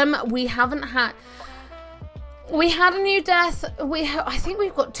awesome. We haven't had... We had a new death. I think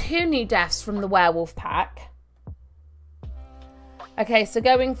we've got 2 new deaths from the werewolf pack. Okay, so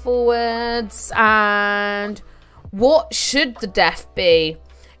going forwards, and what should the death be?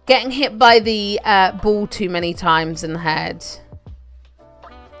 Getting hit by the ball too many times in the head.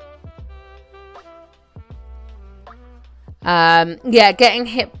 Yeah, getting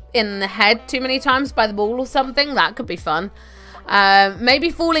hit in the head too many times by the ball or something. That could be fun.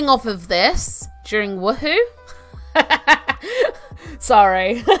 Maybe falling off of this during Woohoo.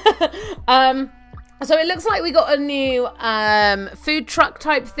 Sorry. So it looks like we got a new food truck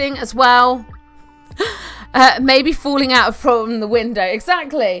type thing as well. Maybe falling out from the window.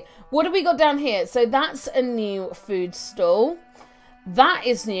 Exactly. What have we got down here? So that's a new food stall. That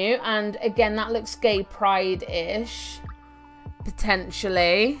is new. And again, that looks gay pride-ish.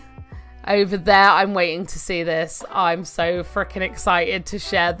 Potentially. Over there, I'm waiting to see this. I'm so freaking excited to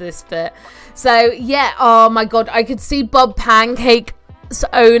share this bit. So, yeah. Oh, my God. I could see Bob Pancake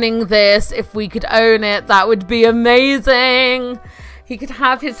owning this. If we could own it, that would be amazing. He could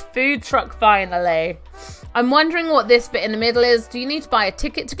have his food truck finally. I'm wondering what this bit in the middle is. Do you need to buy a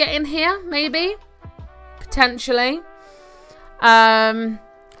ticket to get in here? Maybe. Potentially.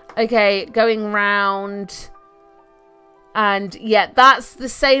 Okay, going round. And yeah, that's the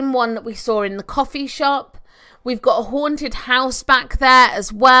same one that we saw in the coffee shop. We've got a haunted house back there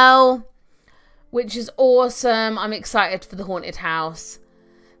as well, which is awesome. I'm excited for the haunted house.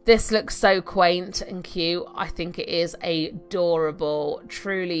 This looks so quaint and cute. I think it is adorable.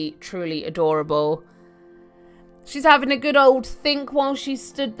 Truly, truly adorable. She's having a good old think while she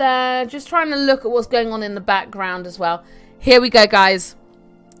stood there. Just trying to look at what's going on in the background as well. Here we go, guys.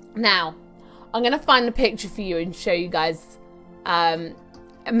 Now, I'm going to find the picture for you and show you guys.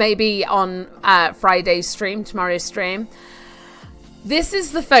 Maybe on Friday's stream, tomorrow's stream. This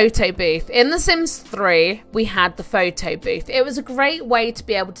is the photo booth. In The Sims 3, we had the photo booth. It was a great way to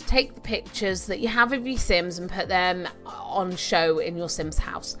be able to take the pictures that you have of your Sims and put them on show in your Sims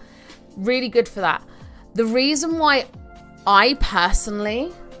house. Really good for that. The reason why I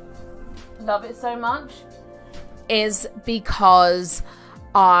personally love it so much is because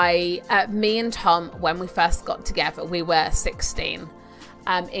me and Tom, when we first got together, we were 16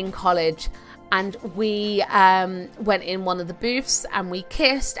 in college. and we went in one of the booths and we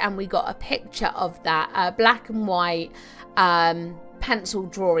kissed, and we got a picture of that black and white pencil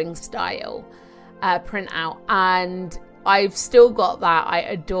drawing style printout, and I've still got that. I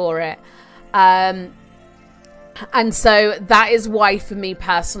adore it. And so that is why, for me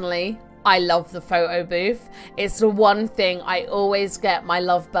personally, I love the photo booth. It's the one thing I always get my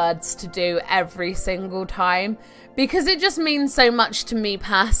lovebirds to do every single time, because it just means so much to me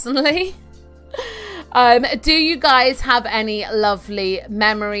personally. Do you guys have any lovely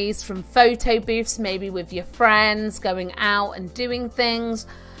memories from photo booths, maybe with your friends, going out and doing things?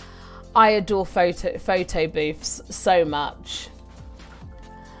 I adore photo booths so much.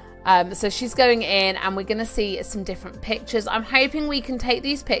 So she's going in and we're going to see some different pictures. I'm hoping we can take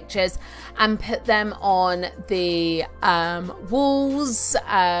these pictures and put them on the walls,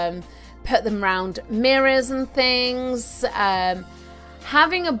 put them around mirrors and things.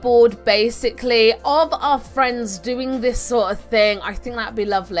 Having a board basically of our friends doing this sort of thing, I think that'd be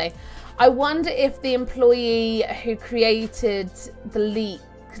lovely. I wonder if the employee who created the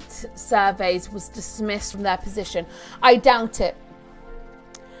leaked surveys was dismissed from their position. I doubt it,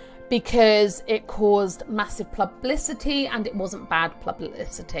 because it caused massive publicity and it wasn't bad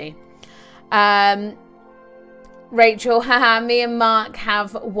publicity. Rachel, haha, me and Mark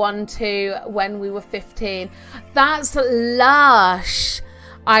have one too when we were 15. That's lush.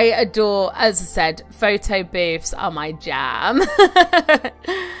 I adore, as I said, photo booths are my jam.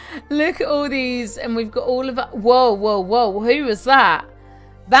 Look at all these, and we've got all of it. Whoa, whoa, whoa, who was that?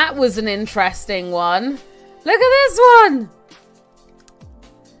 That was an interesting one. Look at this one.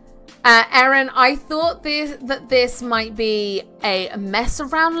 Erin, I thought that this might be a mess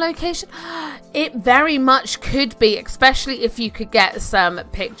around location. It very much could be, especially if you could get some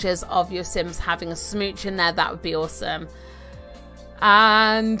pictures of your Sims having a smooch in there. That would be awesome.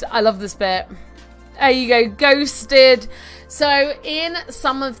 And I love this bit. There you go, ghosted. So in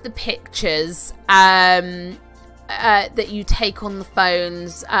some of the pictures that you take on the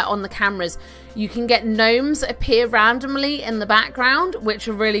phones, on the cameras, you can get gnomes appear randomly in the background, which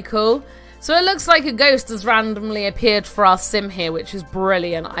are really cool. So it looks like a ghost has randomly appeared for our Sim here, which is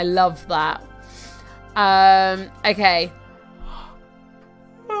brilliant. I love that. Okay.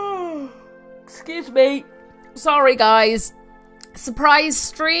 Excuse me. Sorry, guys. Surprise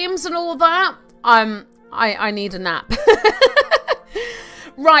streams and all that. I need a nap.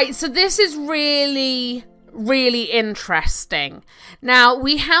 Right, so this is really interesting. Now,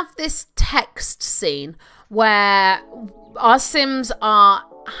 we have this text scene where our Sims are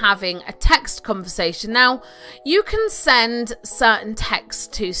having a text conversation. Now, you can send certain texts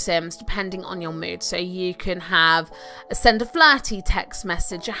to Sims depending on your mood. So you can send a flirty text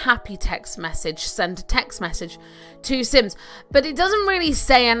message, a happy text message, send a text message to Sims, but it doesn't really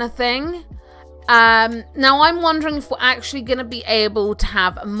say anything. Now, I'm wondering if we're actually going to be able to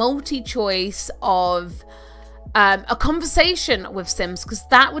have a multi-choice of a conversation with Sims, because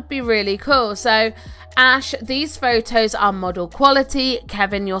that would be really cool. So, Ash, these photos are model quality.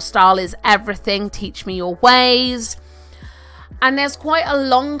 Kevin, your style is everything. Teach me your ways. And there's quite a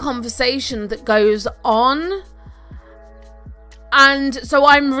long conversation that goes on. And so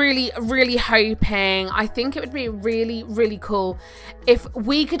I'm really hoping, I think it would be really cool if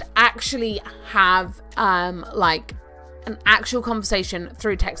we could actually have like an actual conversation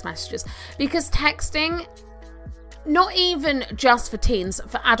through text messages, because texting, not even just for teens,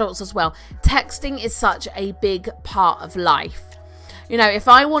 for adults as well, texting is such a big part of life. You know, if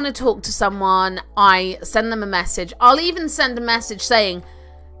I want to talk to someone, I send them a message. I'll even send a message saying,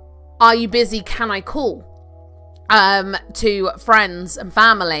 are you busy? Can I call? To friends and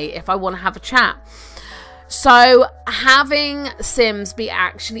family if I want to have a chat. So having Sims be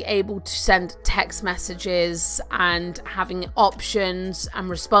actually able to send text messages and having options and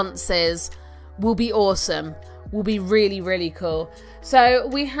responses will be awesome. Will be really cool. So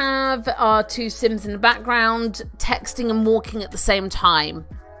we have our two Sims in the background texting and walking at the same time.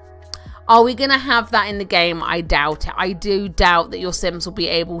 Are we going to have that in the game? I doubt it. I do doubt that your Sims will be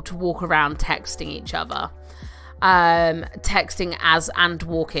able to walk around texting each other. Texting as and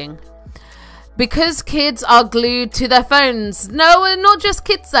walking, because kids are glued to their phones. No, not just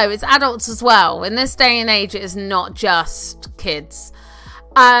kids though, it's adults as well. In this day and age, it is not just kids.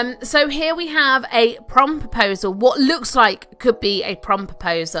 So here we have a prom proposal, what looks like could be a prom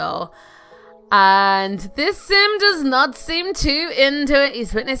proposal, and this Sim does not seem too into it.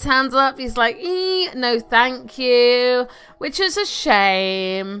 He's putting his hands up. He's like, no thank you, which is a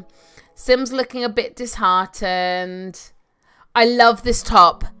shame. Sim's looking a bit disheartened. I love this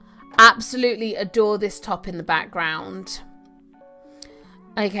top. Absolutely adore this top in the background.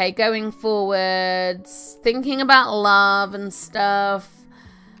 Okay, going forwards, thinking about love and stuff.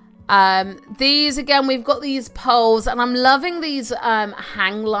 These, again, we've got these poles, and I'm loving these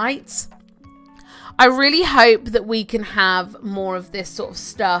hang lights. I really hope that we can have more of this sort of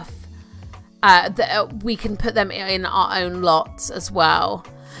stuff, that we can put them in our own lots as well.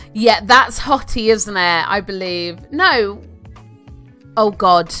 Yeah, that's Hottie, isn't it? I believe. No. Oh,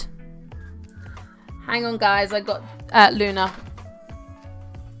 God. Hang on, guys. I got Luna.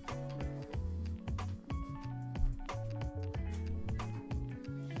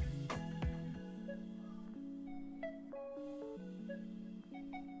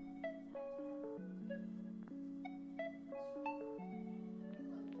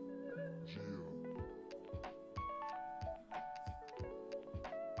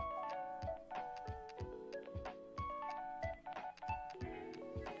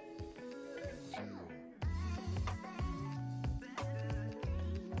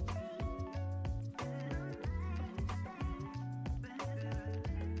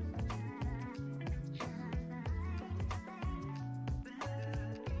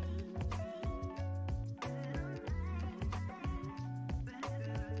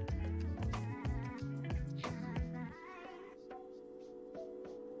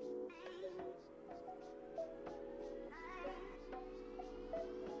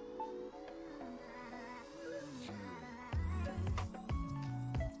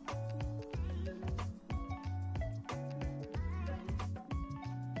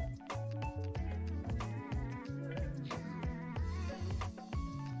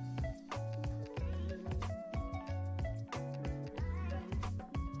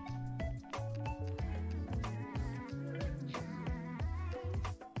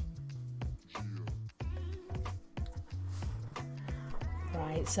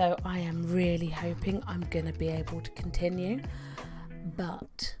 Right, so I am really hoping I'm going to be able to continue,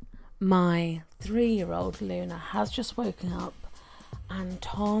 but my 3-year-old Luna has just woken up, and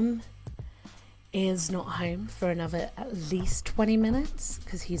Tom is not home for another at least 20 minutes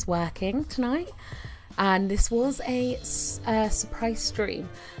because he's working tonight, and this was a surprise stream,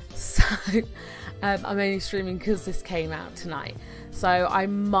 so I'm only streaming because this came out tonight, so I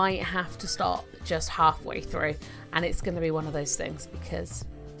might have to stop just halfway through, and it's going to be one of those things because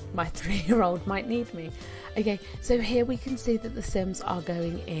my 3-year-old might need me. Okay, so here we can see that the Sims are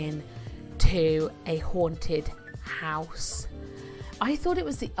going in to a haunted house. I thought it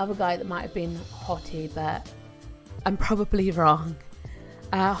was the other guy that might have been Hottie, but I'm probably wrong.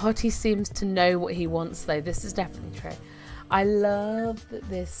 Hottie seems to know what he wants, though. This is definitely true. I love that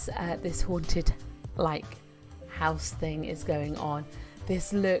this this haunted house thing is going on.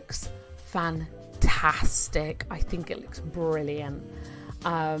 This looks fantastic. I think it looks brilliant.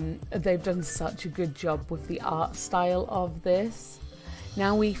 They've done such a good job with the art style of this.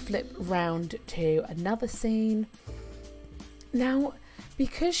 Now we flip round to another scene. Now,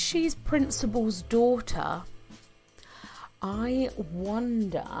 because she's Principal's daughter, I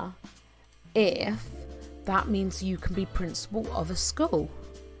wonder if that means you can be principal of a school.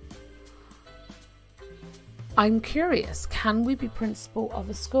 I'm curious, can we be principal of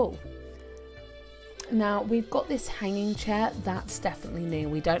a school? Now, we've got this hanging chair. That's definitely new.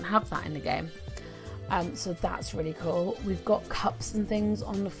 We don't have that in the game. So that's really cool. We've got cups and things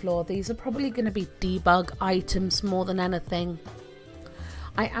on the floor. These are probably going to be debug items more than anything.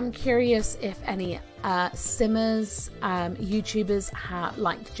 I am curious if any Simmers, YouTubers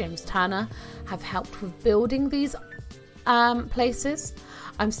like James Turner have helped with building these places.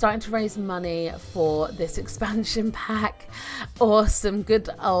 I'm starting to raise money for this expansion pack. Awesome, good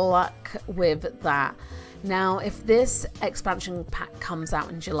luck with that. Now, if this expansion pack comes out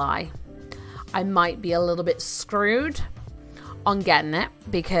in July, I might be a little bit screwed on getting it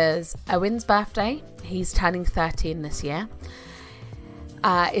because Owen's birthday, he's turning 13 this year,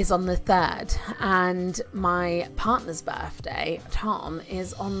 is on the 3rd, and my partner's birthday, Tom,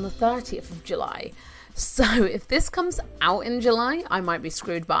 is on the 30th of July. So if this comes out in July, I might be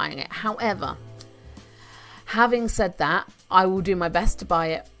screwed buying it. However, having said that, I will do my best to buy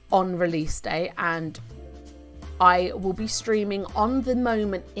it on release day, and I will be streaming on the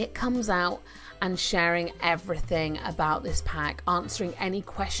moment it comes out and sharing everything about this pack, answering any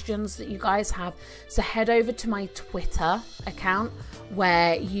questions that you guys have. So head over to my Twitter account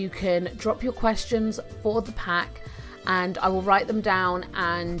where you can drop your questions for the pack, and I will write them down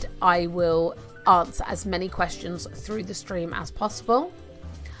and I will answer as many questions through the stream as possible.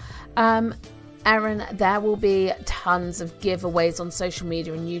 Erin, there will be tons of giveaways on social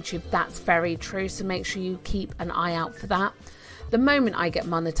media and YouTube. That's very true, so make sure you keep an eye out for that. The moment I get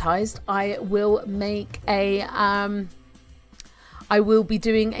monetized, I will make a I will be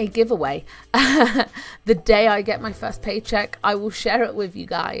doing a giveaway. The day I get my first paycheck, I will share it with you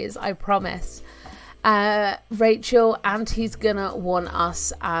guys, I promise. Rachel, Auntie's gonna want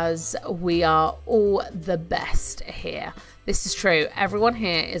us as we are all the best here. This is true. Everyone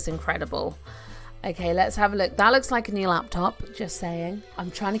here is incredible. Okay, let's have a look. That looks like a new laptop, just saying.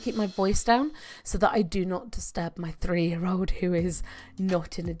 I'm trying to keep my voice down so that I do not disturb my 3-year-old who is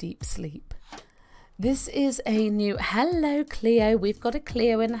not in a deep sleep. This is a new... Hello, Cleo. We've got a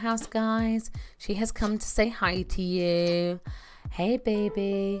Cleo in the house, guys. She has come to say hi to you. Hey,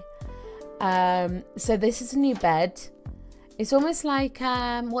 baby. So this is a new bed. It's almost like,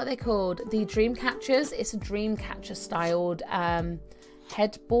 what are they called? The dream catchers. It's a dream catcher styled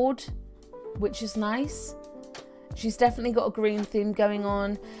headboard, which is nice. She's definitely got a green theme going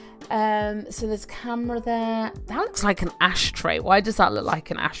on. So there's camera there. That looks like an ashtray. Why does that look like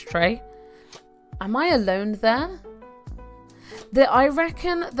an ashtray? Am I alone there? I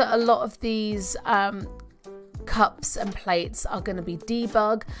reckon that a lot of these cups and plates are going to be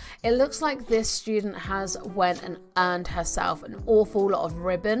debug. It looks like this student has went and earned herself an awful lot of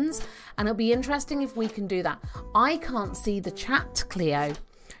ribbons, and it'll be interesting if we can do that. I can't see the chat, Cleo.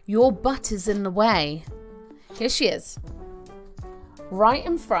 Your butt is in the way. Here she is, right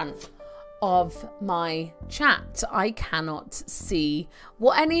in front of my chat. I cannot see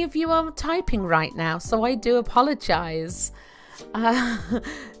what any of you are typing right now, so I do apologize.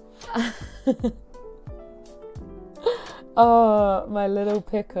 Oh, my little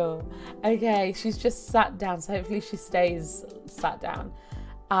pickle. Okay, she's just sat down, so hopefully she stays sat down.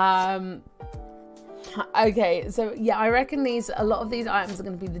 Okay, so yeah, I reckon a lot of these items are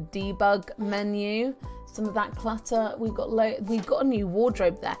going to be the debug menu. Some of that clutter. We've got a new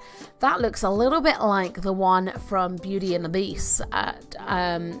wardrobe there. That looks a little bit like the one from Beauty and the Beast,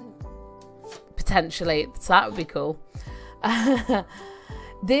 potentially. So that would be cool.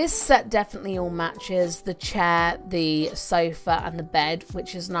 This set definitely all matches the chair, the sofa, and the bed,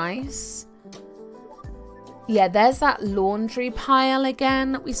 which is nice. Yeah, there's that laundry pile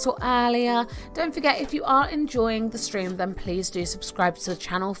again that we saw earlier. Don't forget, if you are enjoying the stream, then please do subscribe to the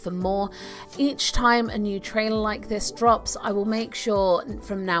channel for more. Each time a new trailer like this drops, I will make sure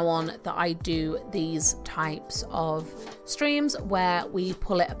from now on that I do these types of streams where we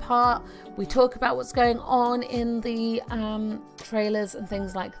pull it apart. We talk about what's going on in the trailers and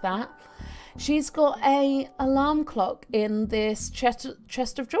things like that. She's got a alarm clock in this chest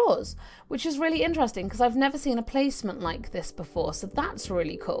of drawers, which is really interesting because I've never seen a placement like this before, so that's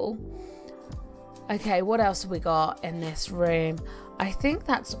really cool. Okay, what else have we got in this room? I think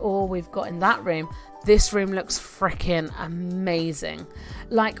that's all we've got in that room. This room looks freaking amazing.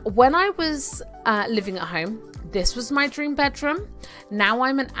 Like, when I was living at home, this was my dream bedroom. Now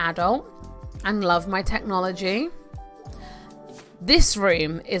I'm an adult and love my technology. This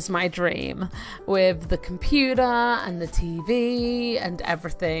room is my dream, with the computer and the TV and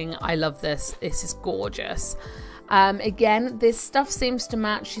everything. I love this. This is gorgeous. Again, this stuff seems to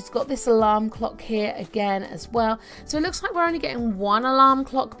match. She's got this alarm clock here again as well. So it looks like we're only getting one alarm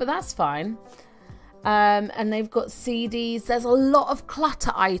clock, but that's fine. And they've got CDs. There's a lot of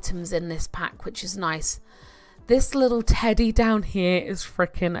clutter items in this pack, which is nice. This little teddy down here is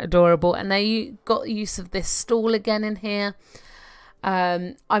freaking adorable. And they got use of this stool again in here.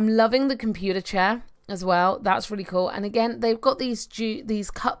 I'm loving the computer chair as well. That's really cool. And again, they've got these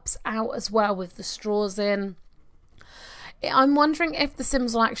cups out as well with the straws in. I'm wondering if the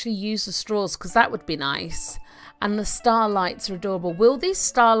Sims will actually use the straws, because that would be nice. And the starlights are adorable. Will these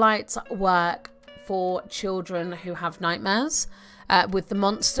starlights work for children who have nightmares with the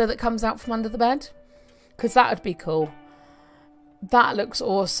monster that comes out from under the bed? Because that would be cool. That looks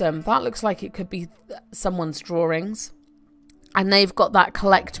awesome. That looks like it could be someone's drawings. And they've got that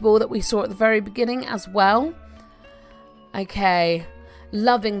collectible that we saw at the very beginning as well. Okay.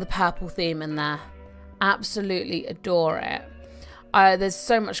 Loving the purple theme in there. Absolutely adore it. There's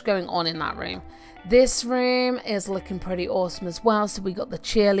so much going on in that room. This room is looking pretty awesome as well. So we got the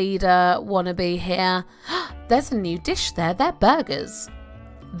cheerleader wannabe here. There's a new dish there. They're burgers.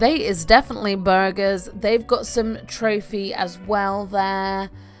 They is definitely burgers. They've got some trophy as well there.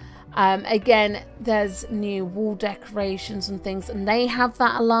 Again, there's new wall decorations and things, and they have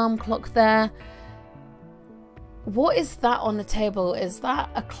that alarm clock there. What is that on the table? Is that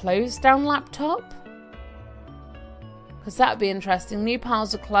a closed down laptop? Because that would be interesting. New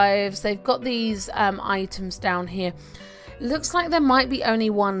piles of clothes. They've got these items down here. It looks like there might be only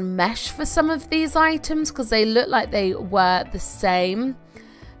one mesh for some of these items because they look like they were the same.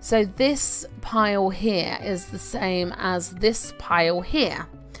 So this pile here is the same as this pile here,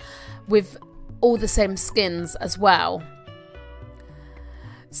 with all the same skins as well.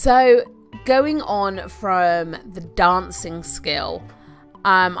 So going on from the dancing skill,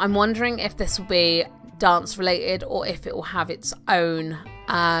 I'm wondering if this will be dance related or if it will have its own,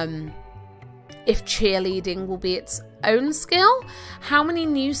 if cheerleading will be its own skill. How many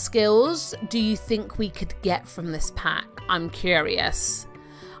new skills do you think we could get from this pack? I'm curious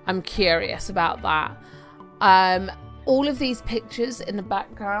about that. All of these pictures in the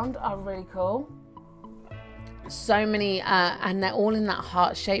background are really cool. So many, and they're all in that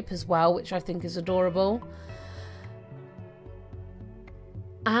heart shape as well, which I think is adorable.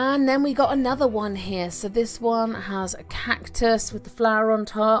 And then we got another one here. So this one has a cactus with the flower on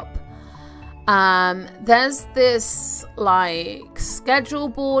top. There's this like schedule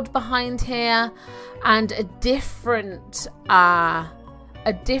board behind here, and a different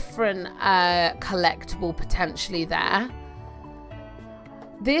collectible potentially there.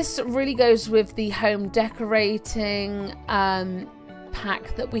 This really goes with the home decorating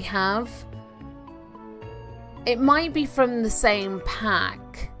pack that we have. It might be from the same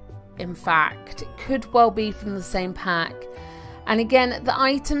pack. In fact, it could well be from the same pack. And again, the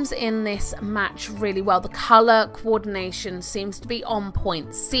items in this match really well. The color coordination seems to be on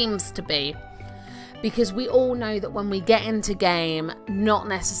point. Seems to be. Because we all know that when we get into game, not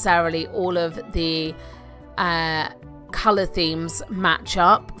necessarily all of the color themes match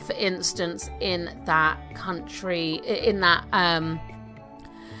up. For instance, in that country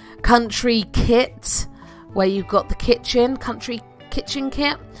kit where you've got the country kitchen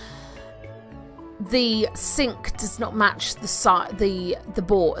kit, the sink does not match the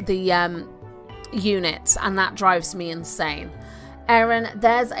units, and that drives me insane. Erin,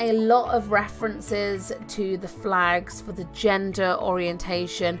 there's a lot of references to the flags for the gender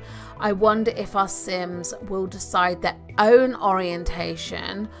orientation. I wonder if our Sims will decide their own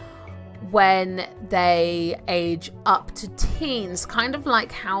orientation when they age up to teens, kind of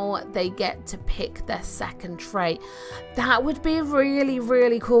like how they get to pick their second trait. That would be really,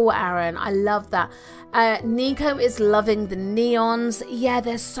 really cool, Erin. I love that. Nico is loving the neons. Yeah,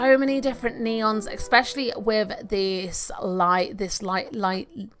 there's so many different neons, especially with this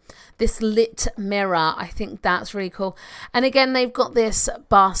lit mirror. I think that's really cool. And again, they've got this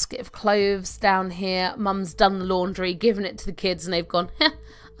basket of clothes down here. Mum's done the laundry, given it to the kids, and they've gone,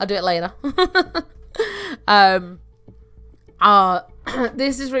 I'll do it later.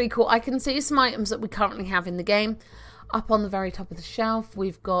 This is really cool. I can see some items that we currently have in the game. Up on the very top of the shelf,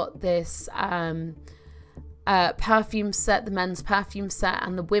 we've got this perfume set, the men's perfume set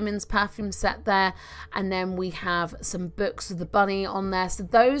and the women's perfume set there. And then we have some books of the bunny on there. So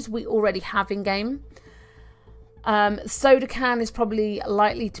those we already have in game. Soda can is probably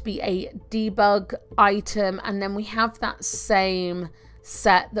likely to be a debug item. And then we have that same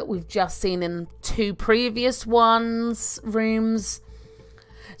set that we've just seen in 2 previous rooms.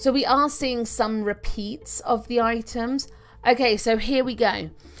 So we are seeing some repeats of the items. Okay, so here we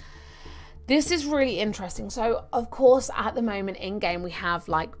go. This is really interesting. So of course at the moment in game we have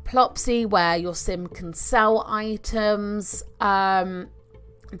like Plopsy, where your sim can sell items that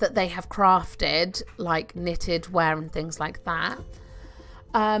they have crafted, like knitted wear and things like that.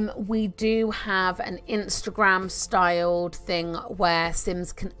 We do have an Instagram styled thing where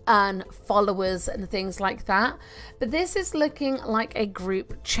Sims can earn followers and things like that. But this is looking like a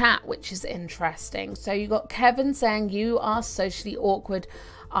group chat, which is interesting. So you got Kevin saying, "You are socially awkward.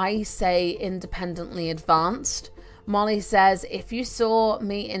 I say independently advanced." Molly says, "If you saw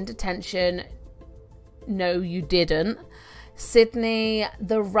me in detention, no, you didn't." Sydney,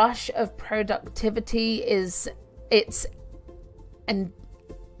 "The rush of productivity and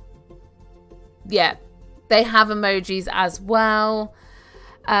yeah, they have emojis as well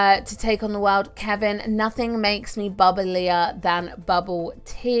to take on the world. Kevin, "Nothing makes me bubblier than bubble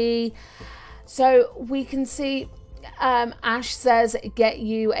tea." So we can see Ash says, "Get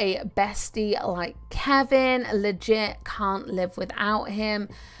you a bestie like Kevin. Legit can't live without him."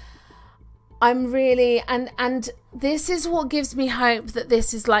 I'm really, and this is what gives me hope that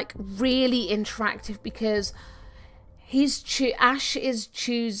this is like really interactive, because Ash is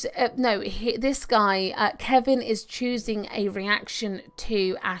this guy, Kevin, is choosing a reaction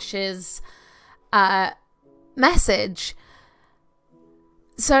to Ash's message.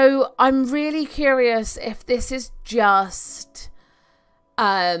 So I'm really curious if this is just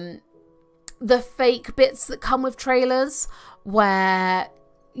the fake bits that come with trailers, where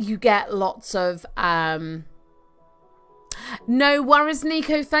you get lots of no worries,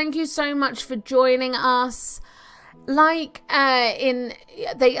 Nico, thank you so much for joining us. Like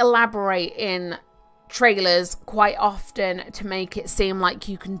they elaborate in trailers quite often to make it seem like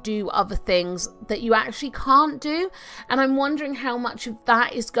you can do other things that you actually can't do, and I'm wondering how much of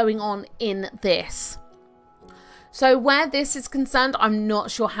that is going on in this. So where this is concerned, I'm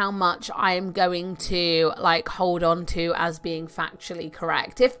not sure how much I am going to like hold on to as being factually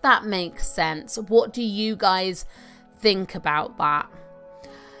correct, if that makes sense. What do you guys think about that?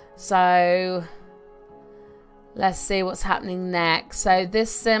 So let's see what's happening next. So this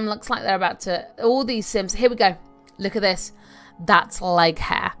sim looks like they're about to, all these sims, here we go. Look at this. That's leg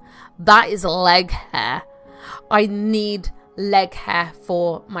hair. That is leg hair. I need leg hair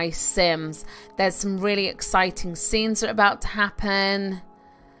for my sims. There's some really exciting scenes that are about to happen.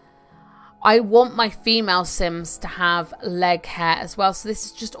 I want my female sims to have leg hair as well. So this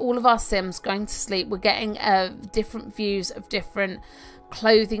is just all of our sims going to sleep. We're getting different views of different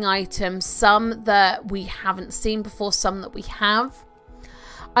clothing items, some that we haven't seen before, some that we have.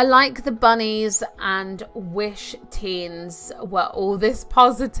 I like the bunnies and Wish teens were all this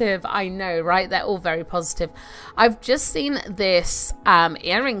positive. I know, right? They're all very positive. I've just seen this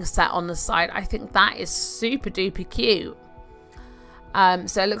earring set on the side. I think that is super duper cute.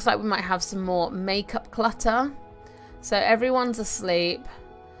 So it looks like we might have some more makeup clutter. So everyone's asleep.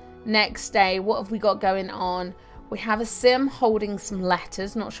 Next day, what have we got going on? We have a sim holding some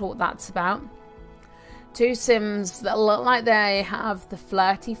letters. Not sure what that's about. Two sims that look like they have the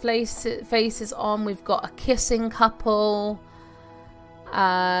flirty faces on. We've got a kissing couple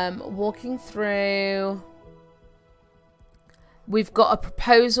walking through. We've got a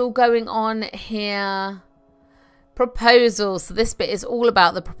proposal going on here. Proposals. So this bit is all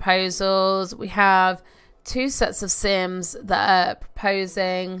about the proposals. We have two sets of sims that are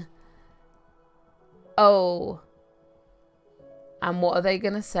proposing. Oh. And what are they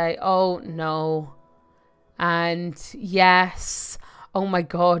going to say? Oh, no. And yes. Oh my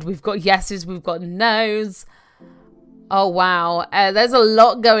god, we've got yeses, we've got nos. Oh wow, there's a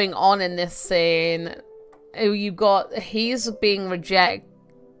lot going on in this scene. You've got, he's being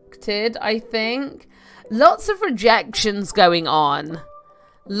rejected, I think. Lots of rejections going on.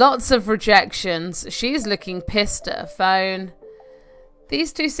 Lots of rejections. She's looking pissed at her phone.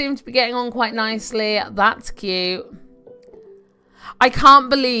 These two seem to be getting on quite nicely. That's cute. I can't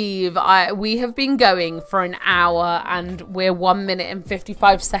believe we have been going for an hour and we're 1 minute and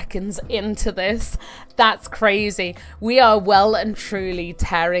 55 seconds into this. That's crazy. We are well and truly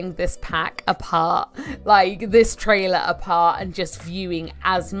tearing this pack apart, like this trailer apart, and just viewing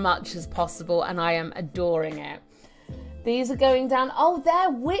as much as possible, and I am adoring it. These are going down. Oh, they're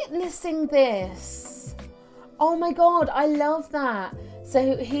witnessing this. Oh my god, I love that.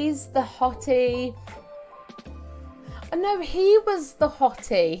 So he's the hottie. No, he was the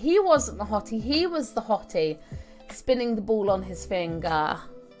hottie. He wasn't the hottie. He was the hottie. Spinning the ball on his finger.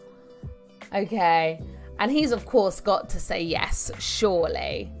 Okay. And he's, of course, got to say yes,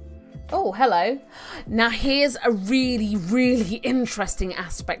 surely. Oh, hello. Now, here's a really, really interesting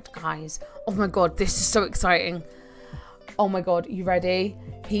aspect, guys. Oh, my God. This is so exciting. Oh, my God. You ready?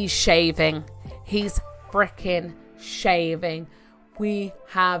 He's shaving. He's freaking shaving. We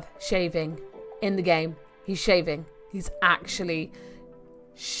have shaving in the game. He's shaving. He's actually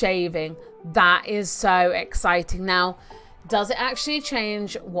shaving. That is so exciting. Now, does it actually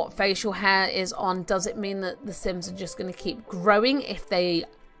change what facial hair is on? Does it mean that the Sims are just going to keep growing if they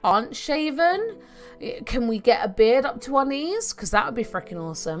aren't shaven? Can we get a beard up to our knees? Because that would be freaking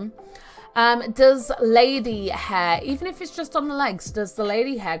awesome. Does lady hair, even if it's just on the legs, does the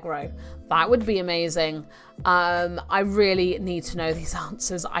lady hair grow? That would be amazing. I really need to know these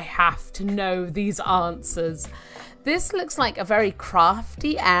answers. I have to know these answers. This looks like a very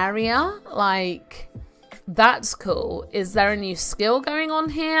crafty area. Like, that's cool. Is there a new skill going on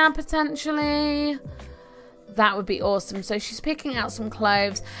here, potentially? That would be awesome. So she's picking out some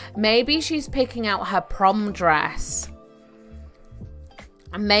clothes. Maybe she's picking out her prom dress.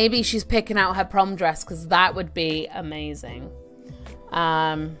 Maybe she's picking out her prom dress, because that would be amazing.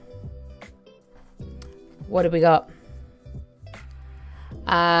 What do we got?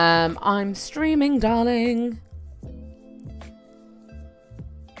 I'm streaming, darling.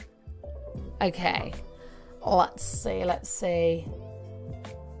 Okay. Let's see.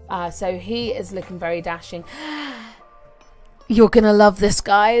 So he is looking very dashing. You're gonna love this,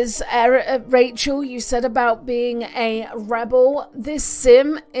 guys. Rachel, you said about being a rebel. This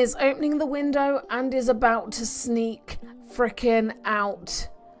sim is opening the window and is about to sneak frickin' out.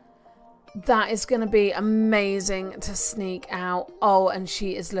 That is gonna be amazing to sneak out. Oh, and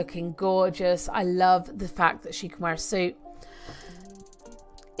she is looking gorgeous. I love the fact that she can wear a suit.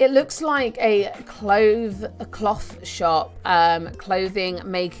 It looks like a cloth shop, clothing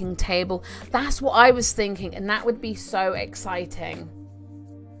making table. That's what I was thinking, and that would be so exciting.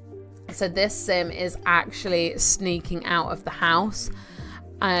 So this sim is actually sneaking out of the house,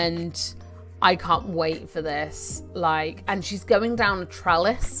 and I can't wait for this. Like, and she's going down a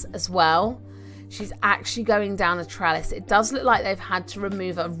trellis as well. She's actually going down a trellis. It does look like they've had to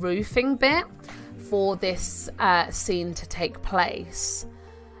remove a roofing bit for this scene to take place.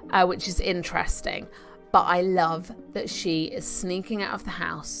 Which is interesting, but I love that she is sneaking out of the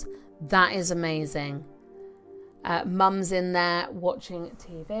house. That is amazing. Mum's in there watching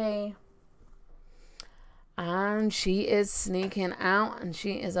TV, and she is sneaking out, and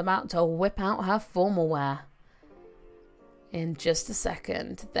she is about to whip out her formal wear in just a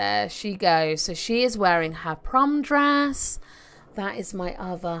second. There she goes. So she is wearing her prom dress. That is my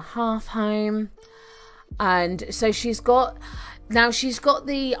other half home. And so she's got... Now she's got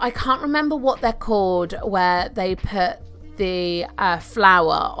the, I can't remember what they're called, where they put the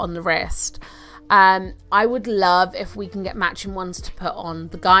flower on the wrist. I would love if we can get matching ones to put on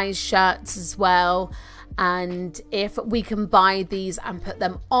the guys' shirts as well. And if we can buy these and put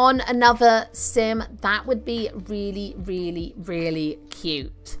them on another sim, that would be really, really, really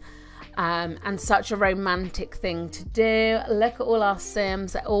cute. And such a romantic thing to do. Look at all our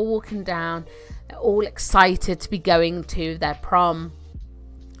sims, they're all walking down. They're all excited to be going to their prom.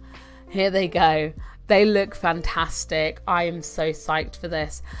 Here they go. They look fantastic. I am so psyched for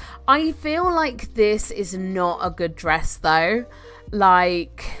this. I feel like this is not a good dress though.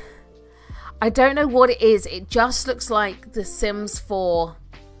 Like, I don't know what it is. It just looks like the Sims 4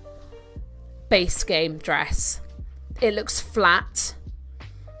 base game dress. It looks flat.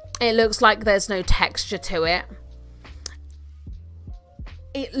 It looks like there's no texture to it.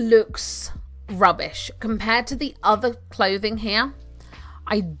 It looks rubbish compared to the other clothing here.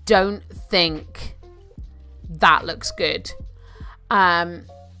 I don't think that looks good.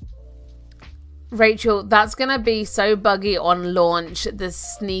 Rachel, that's gonna be so buggy on launch. The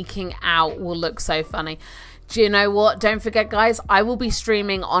sneaking out will look so funny. Do you know what? Don't forget, guys, I will be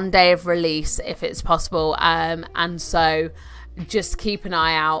streaming on day of release if it's possible, and so just keep an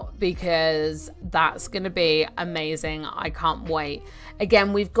eye out because that's gonna be amazing. I can't wait.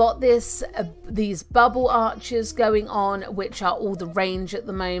 Again, we've got this these bubble arches going on, which are all the range at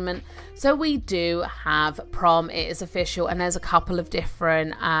the moment. So we do have prom. It is official, and there's a couple of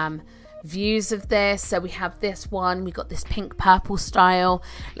different views of this. So we have this one. We got this pink purple style.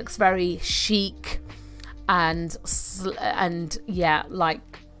 Looks very chic and yeah,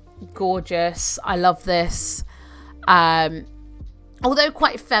 like gorgeous. I love this. Although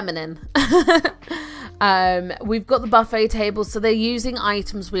quite feminine. We've got the buffet table, so they're using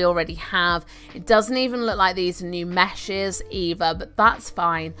items we already have. It doesn't even look like these are new meshes either, but that's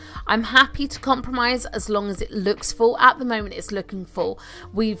fine. I'm happy to compromise as long as it looks full. At the moment, it's looking full.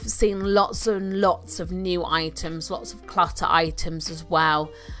 We've seen lots and lots of new items, lots of clutter items as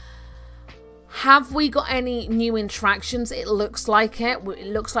well. Have we got any new interactions? It looks like it. It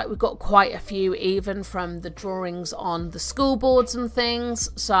looks like we've got quite a few, even from the drawings on the school boards and things.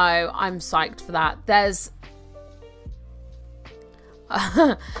 So I'm psyched for that. There's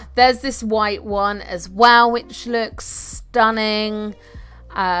this white one as well, which looks stunning.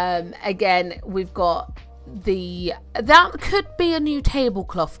 Again, we've got that could be a new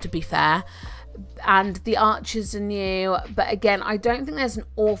tablecloth, to be fair. And the arches are new, but again, I don't think there's an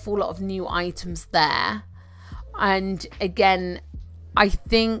awful lot of new items there. And again,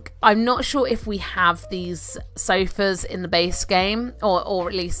 I'm not sure if we have these sofas in the base game, or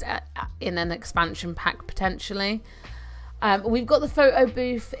at least in an expansion pack potentially. We've got the photo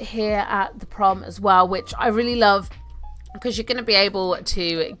booth here at the prom as well, which I really love, because you're going to be able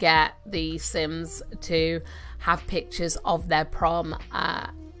to get the Sims to have pictures of their prom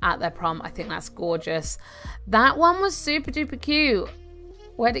at their prom. I think that's gorgeous. That one was super duper cute.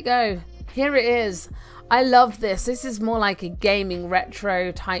 Where'd it go? Here it is. I love this. This is more like a gaming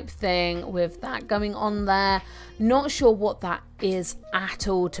retro type thing with that going on there. Not sure what that is at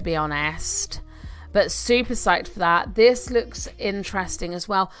all, to be honest, but super psyched for that. This looks interesting as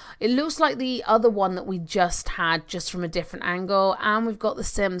well. It looks like the other one that we just had, just from a different angle, and we've got the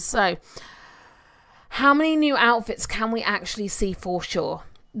Sims. So how many new outfits can we actually see for sure?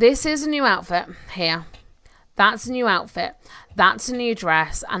 This is a new outfit here. That's a new outfit. That's a new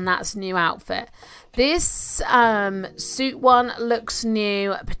dress. And that's a new outfit. This suit one looks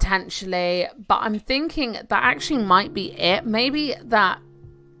new, potentially. But I'm thinking that actually might be it. Maybe that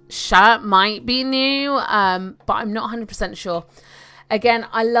shirt might be new. But I'm not 100% sure. Again,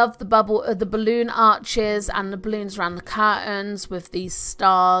 I love the balloon arches and the balloons around the curtains with these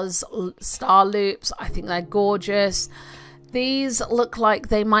stars, star loops. I think they're gorgeous. These look like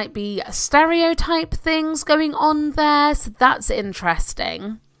they might be stereotype things going on there, so that's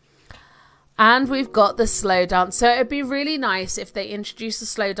interesting. And we've got the slow dance. So it'd be really nice if they introduce the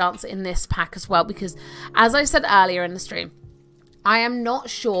slow dance in this pack as well, because as I said earlier in the stream, I am not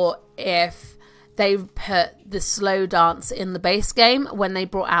sure if they put the slow dance in the base game when they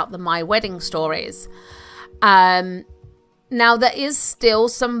brought out the My Wedding Stories. Now, there is still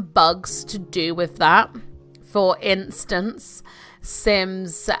some bugs to do with that. For instance,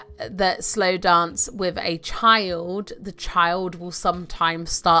 Sims that slow dance with a child, the child will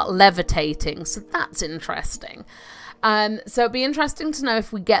sometimes start levitating. So that's interesting. So it'd be interesting to know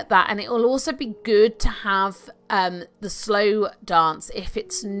if we get that. And it will also be good to have the slow dance, if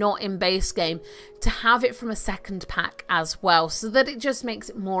it's not in base game, to have it from a second pack as well, so that it just makes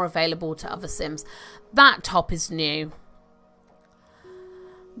it more available to other Sims. That top is new.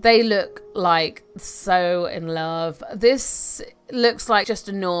 They look like so in love. This looks like just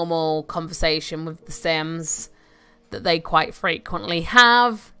a normal conversation with the Sims that they quite frequently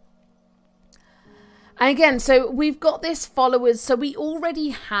have. And again, so we've got this followers. So we already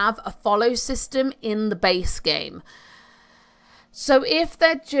have a follow system in the base game. So if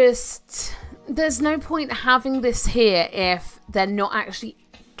they're just... There's no point having this here if they're not actually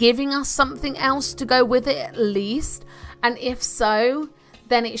giving us something else to go with it at least. And if so,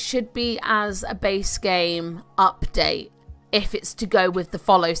 then it should be as a base game update if it's to go with the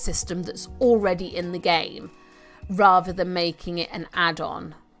follow system that's already in the game, rather than making it an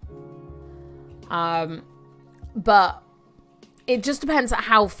add-on. But it just depends on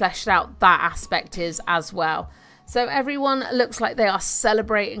how fleshed out that aspect is as well. So everyone looks like they are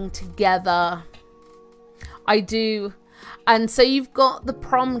celebrating together. I do. And so you've got the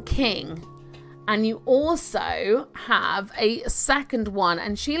prom king. And you also have a second one,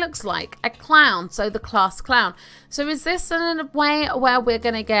 and she looks like a clown, so the class clown. So is this in a way where we're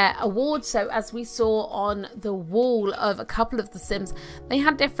going to get awards? So as we saw on the wall of a couple of the Sims, they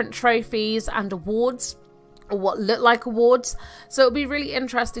had different trophies and awards, or what looked like awards. So it'll be really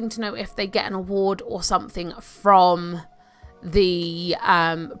interesting to know if they get an award or something from the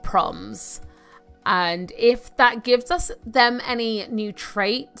proms. And if that gives them any new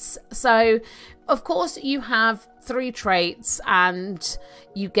traits. So of course you have 3 traits and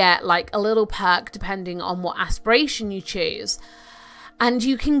you get like a little perk depending on what aspiration you choose. And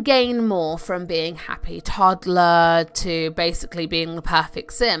you can gain more from being happy toddler to basically being the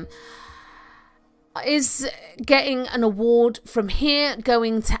perfect Sim. Is getting an award from here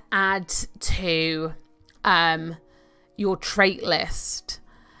going to add to your trait list?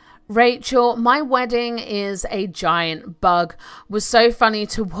 Rachel, my wedding is a giant bug. Was so funny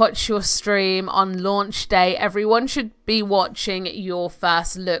to watch your stream on launch day. Everyone should be watching your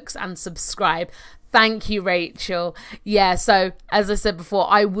first looks and subscribe. Thank you, Rachel. Yeah, so as I said before,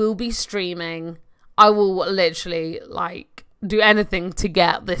 I will be streaming. I will literally like do anything to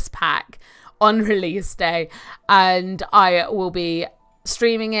get this pack on release day, and I will be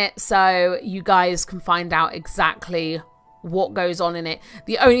streaming it so you guys can find out exactly what goes on in it.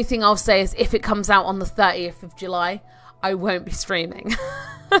 The only thing I'll say is if it comes out on the 30th of July, I won't be streaming.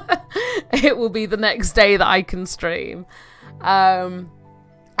 It will be the next day that I can stream.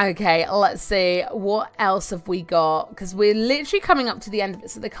 Okay, let's see. What else have we got? Because we're literally coming up to the end of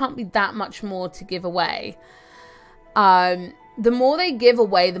it, so there can't be that much more to give away. The more they give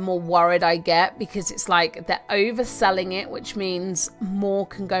away, the more worried I get, because it's like they're overselling it, which means more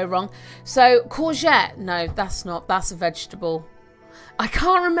can go wrong. So courgette, no, that's not, that's a vegetable. I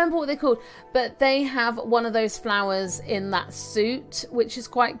can't remember what they're called, but they have one of those flowers in that suit, which is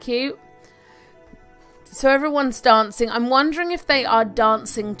quite cute. So everyone's dancing. I'm wondering if they are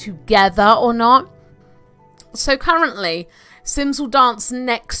dancing together or not. So currently, Sims will dance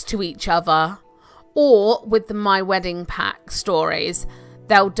next to each other. Or with the My Wedding Pack stories,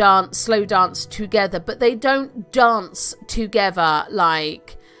 they'll dance, slow dance together, but they don't dance together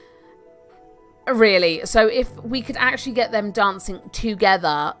like really. So if we could actually get them dancing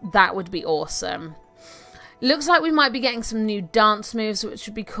together, that would be awesome. Looks like we might be getting some new dance moves, which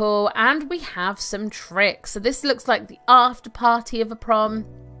would be cool. And we have some tricks. So this looks like the after party of a prom.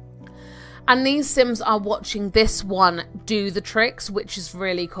 And these Sims are watching this one do the tricks, which is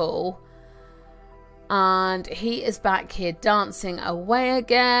really cool. And he is back here dancing away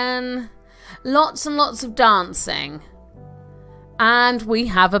again. Lots and lots of dancing. And we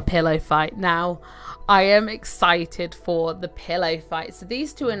have a pillow fight now. I am excited for the pillow fight. So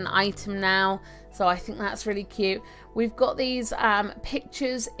these two are an item now, so I think that's really cute. We've got these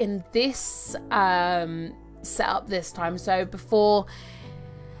pictures in this setup this time. So before,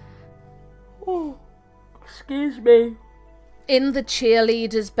 oh, excuse me, in the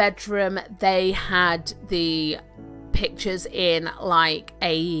cheerleaders' bedroom, they had the pictures in like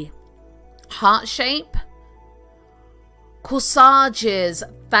a heart shape. Corsages,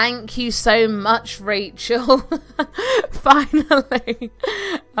 thank you so much, Rachel. Finally.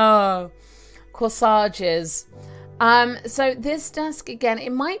 Oh, corsages. So this desk, again,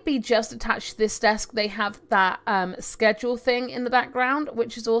 it might be just attached to this desk. They have that schedule thing in the background,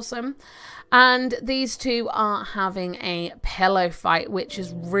 which is awesome. And these two are having a pillow fight, which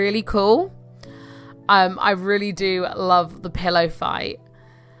is really cool. I really do love the pillow fight.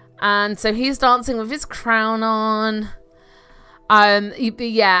 And so he's dancing with his crown on.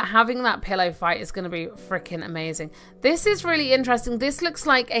 Yeah, having that pillow fight is going to be freaking amazing. This is really interesting. This looks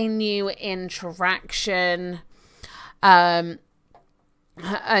like a new interaction. A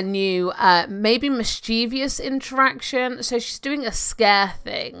new, maybe mischievous interaction. So she's doing a scare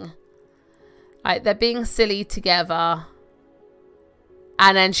thing. Like, they're being silly together.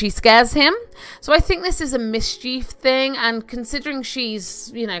 And then she scares him. So I think this is a mischief thing. And considering she's,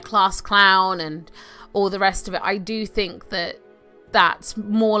 you know, class clown and all the rest of it, I do think that that's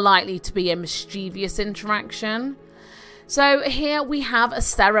more likely to be a mischievous interaction. So here we have a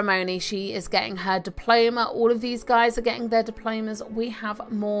ceremony. She is getting her diploma. All of these guys are getting their diplomas. We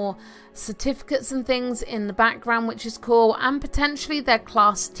have more certificates and things in the background, which is cool. And potentially their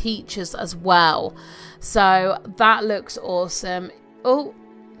class teachers as well. So that looks awesome. Oh,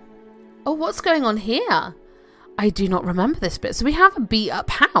 what's going on here? I do not remember this bit. So we have a beat up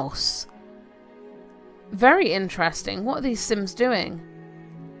house. Very interesting. What are these Sims doing?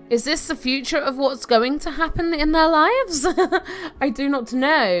 Is this the future of what's going to happen in their lives? I do not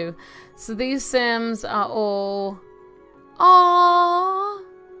know. So these Sims are all... Aww!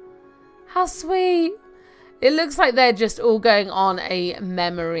 How sweet! It looks like they're just all going on a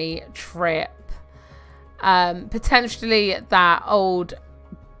memory trip. Potentially that old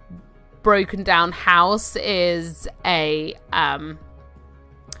broken down house is a...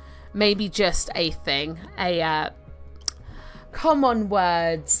 maybe just a thing. Common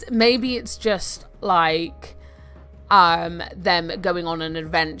words. Maybe it's just like them going on an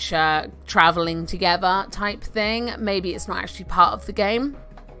adventure, traveling together type thing. Maybe it's not actually part of the game.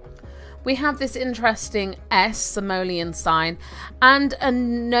 We have this interesting Simoleon sign and a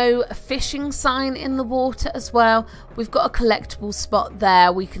no fishing sign in the water as well. We've got a collectible spot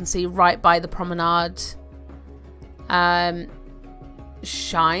there we can see right by the promenade.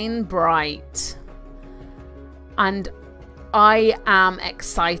 Shine bright. And I am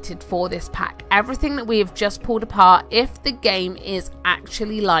excited for this pack. Everything that we have just pulled apart, if the game is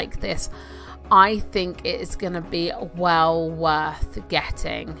actually like this, I think it is going to be well worth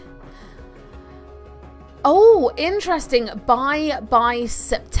getting. Oh, interesting. By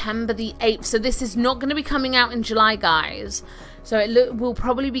September the 8th. So this is not going to be coming out in July, guys. So we'll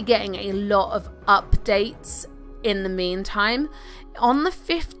probably be getting a lot of updates in the meantime. On the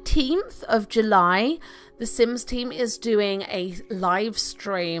 15th of July, the Sims team is doing a live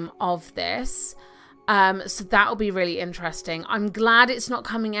stream of this. So that'll be really interesting. I'm glad it's not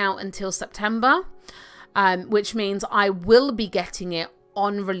coming out until September, which means I will be getting it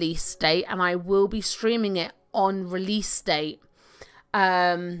on release date and I will be streaming it on release date.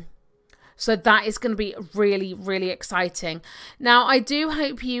 So that is going to be really, really exciting. Now, I do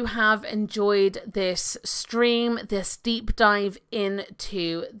hope you have enjoyed this stream, this deep dive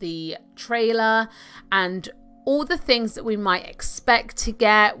into the trailer and all the things that we might expect to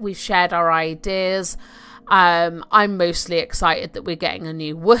get. We've shared our ideas. I'm mostly excited that we're getting a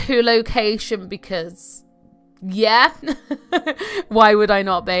new Woohoo location because, yeah, why would I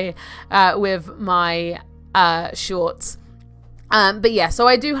not be with my shorts? But yeah, so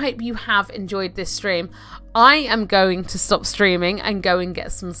I do hope you have enjoyed this stream. I am going to stop streaming and go and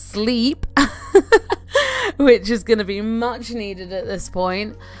get some sleep, which is going to be much needed at this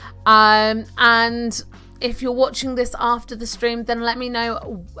point. And if you're watching this after the stream, then let me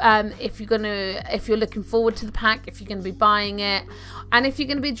know if you're looking forward to the pack, if you're going to be buying it, and if you're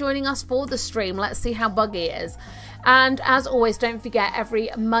going to be joining us for the stream. Let's see how buggy it is. And as always, don't forget, every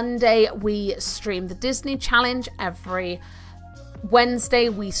Monday we stream the Disney Challenge, every Wednesday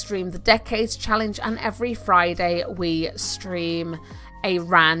we stream the Decades Challenge, and every Friday we stream a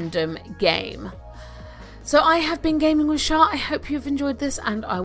random game. So I have been Gaming with Shah. I hope you've enjoyed this, and I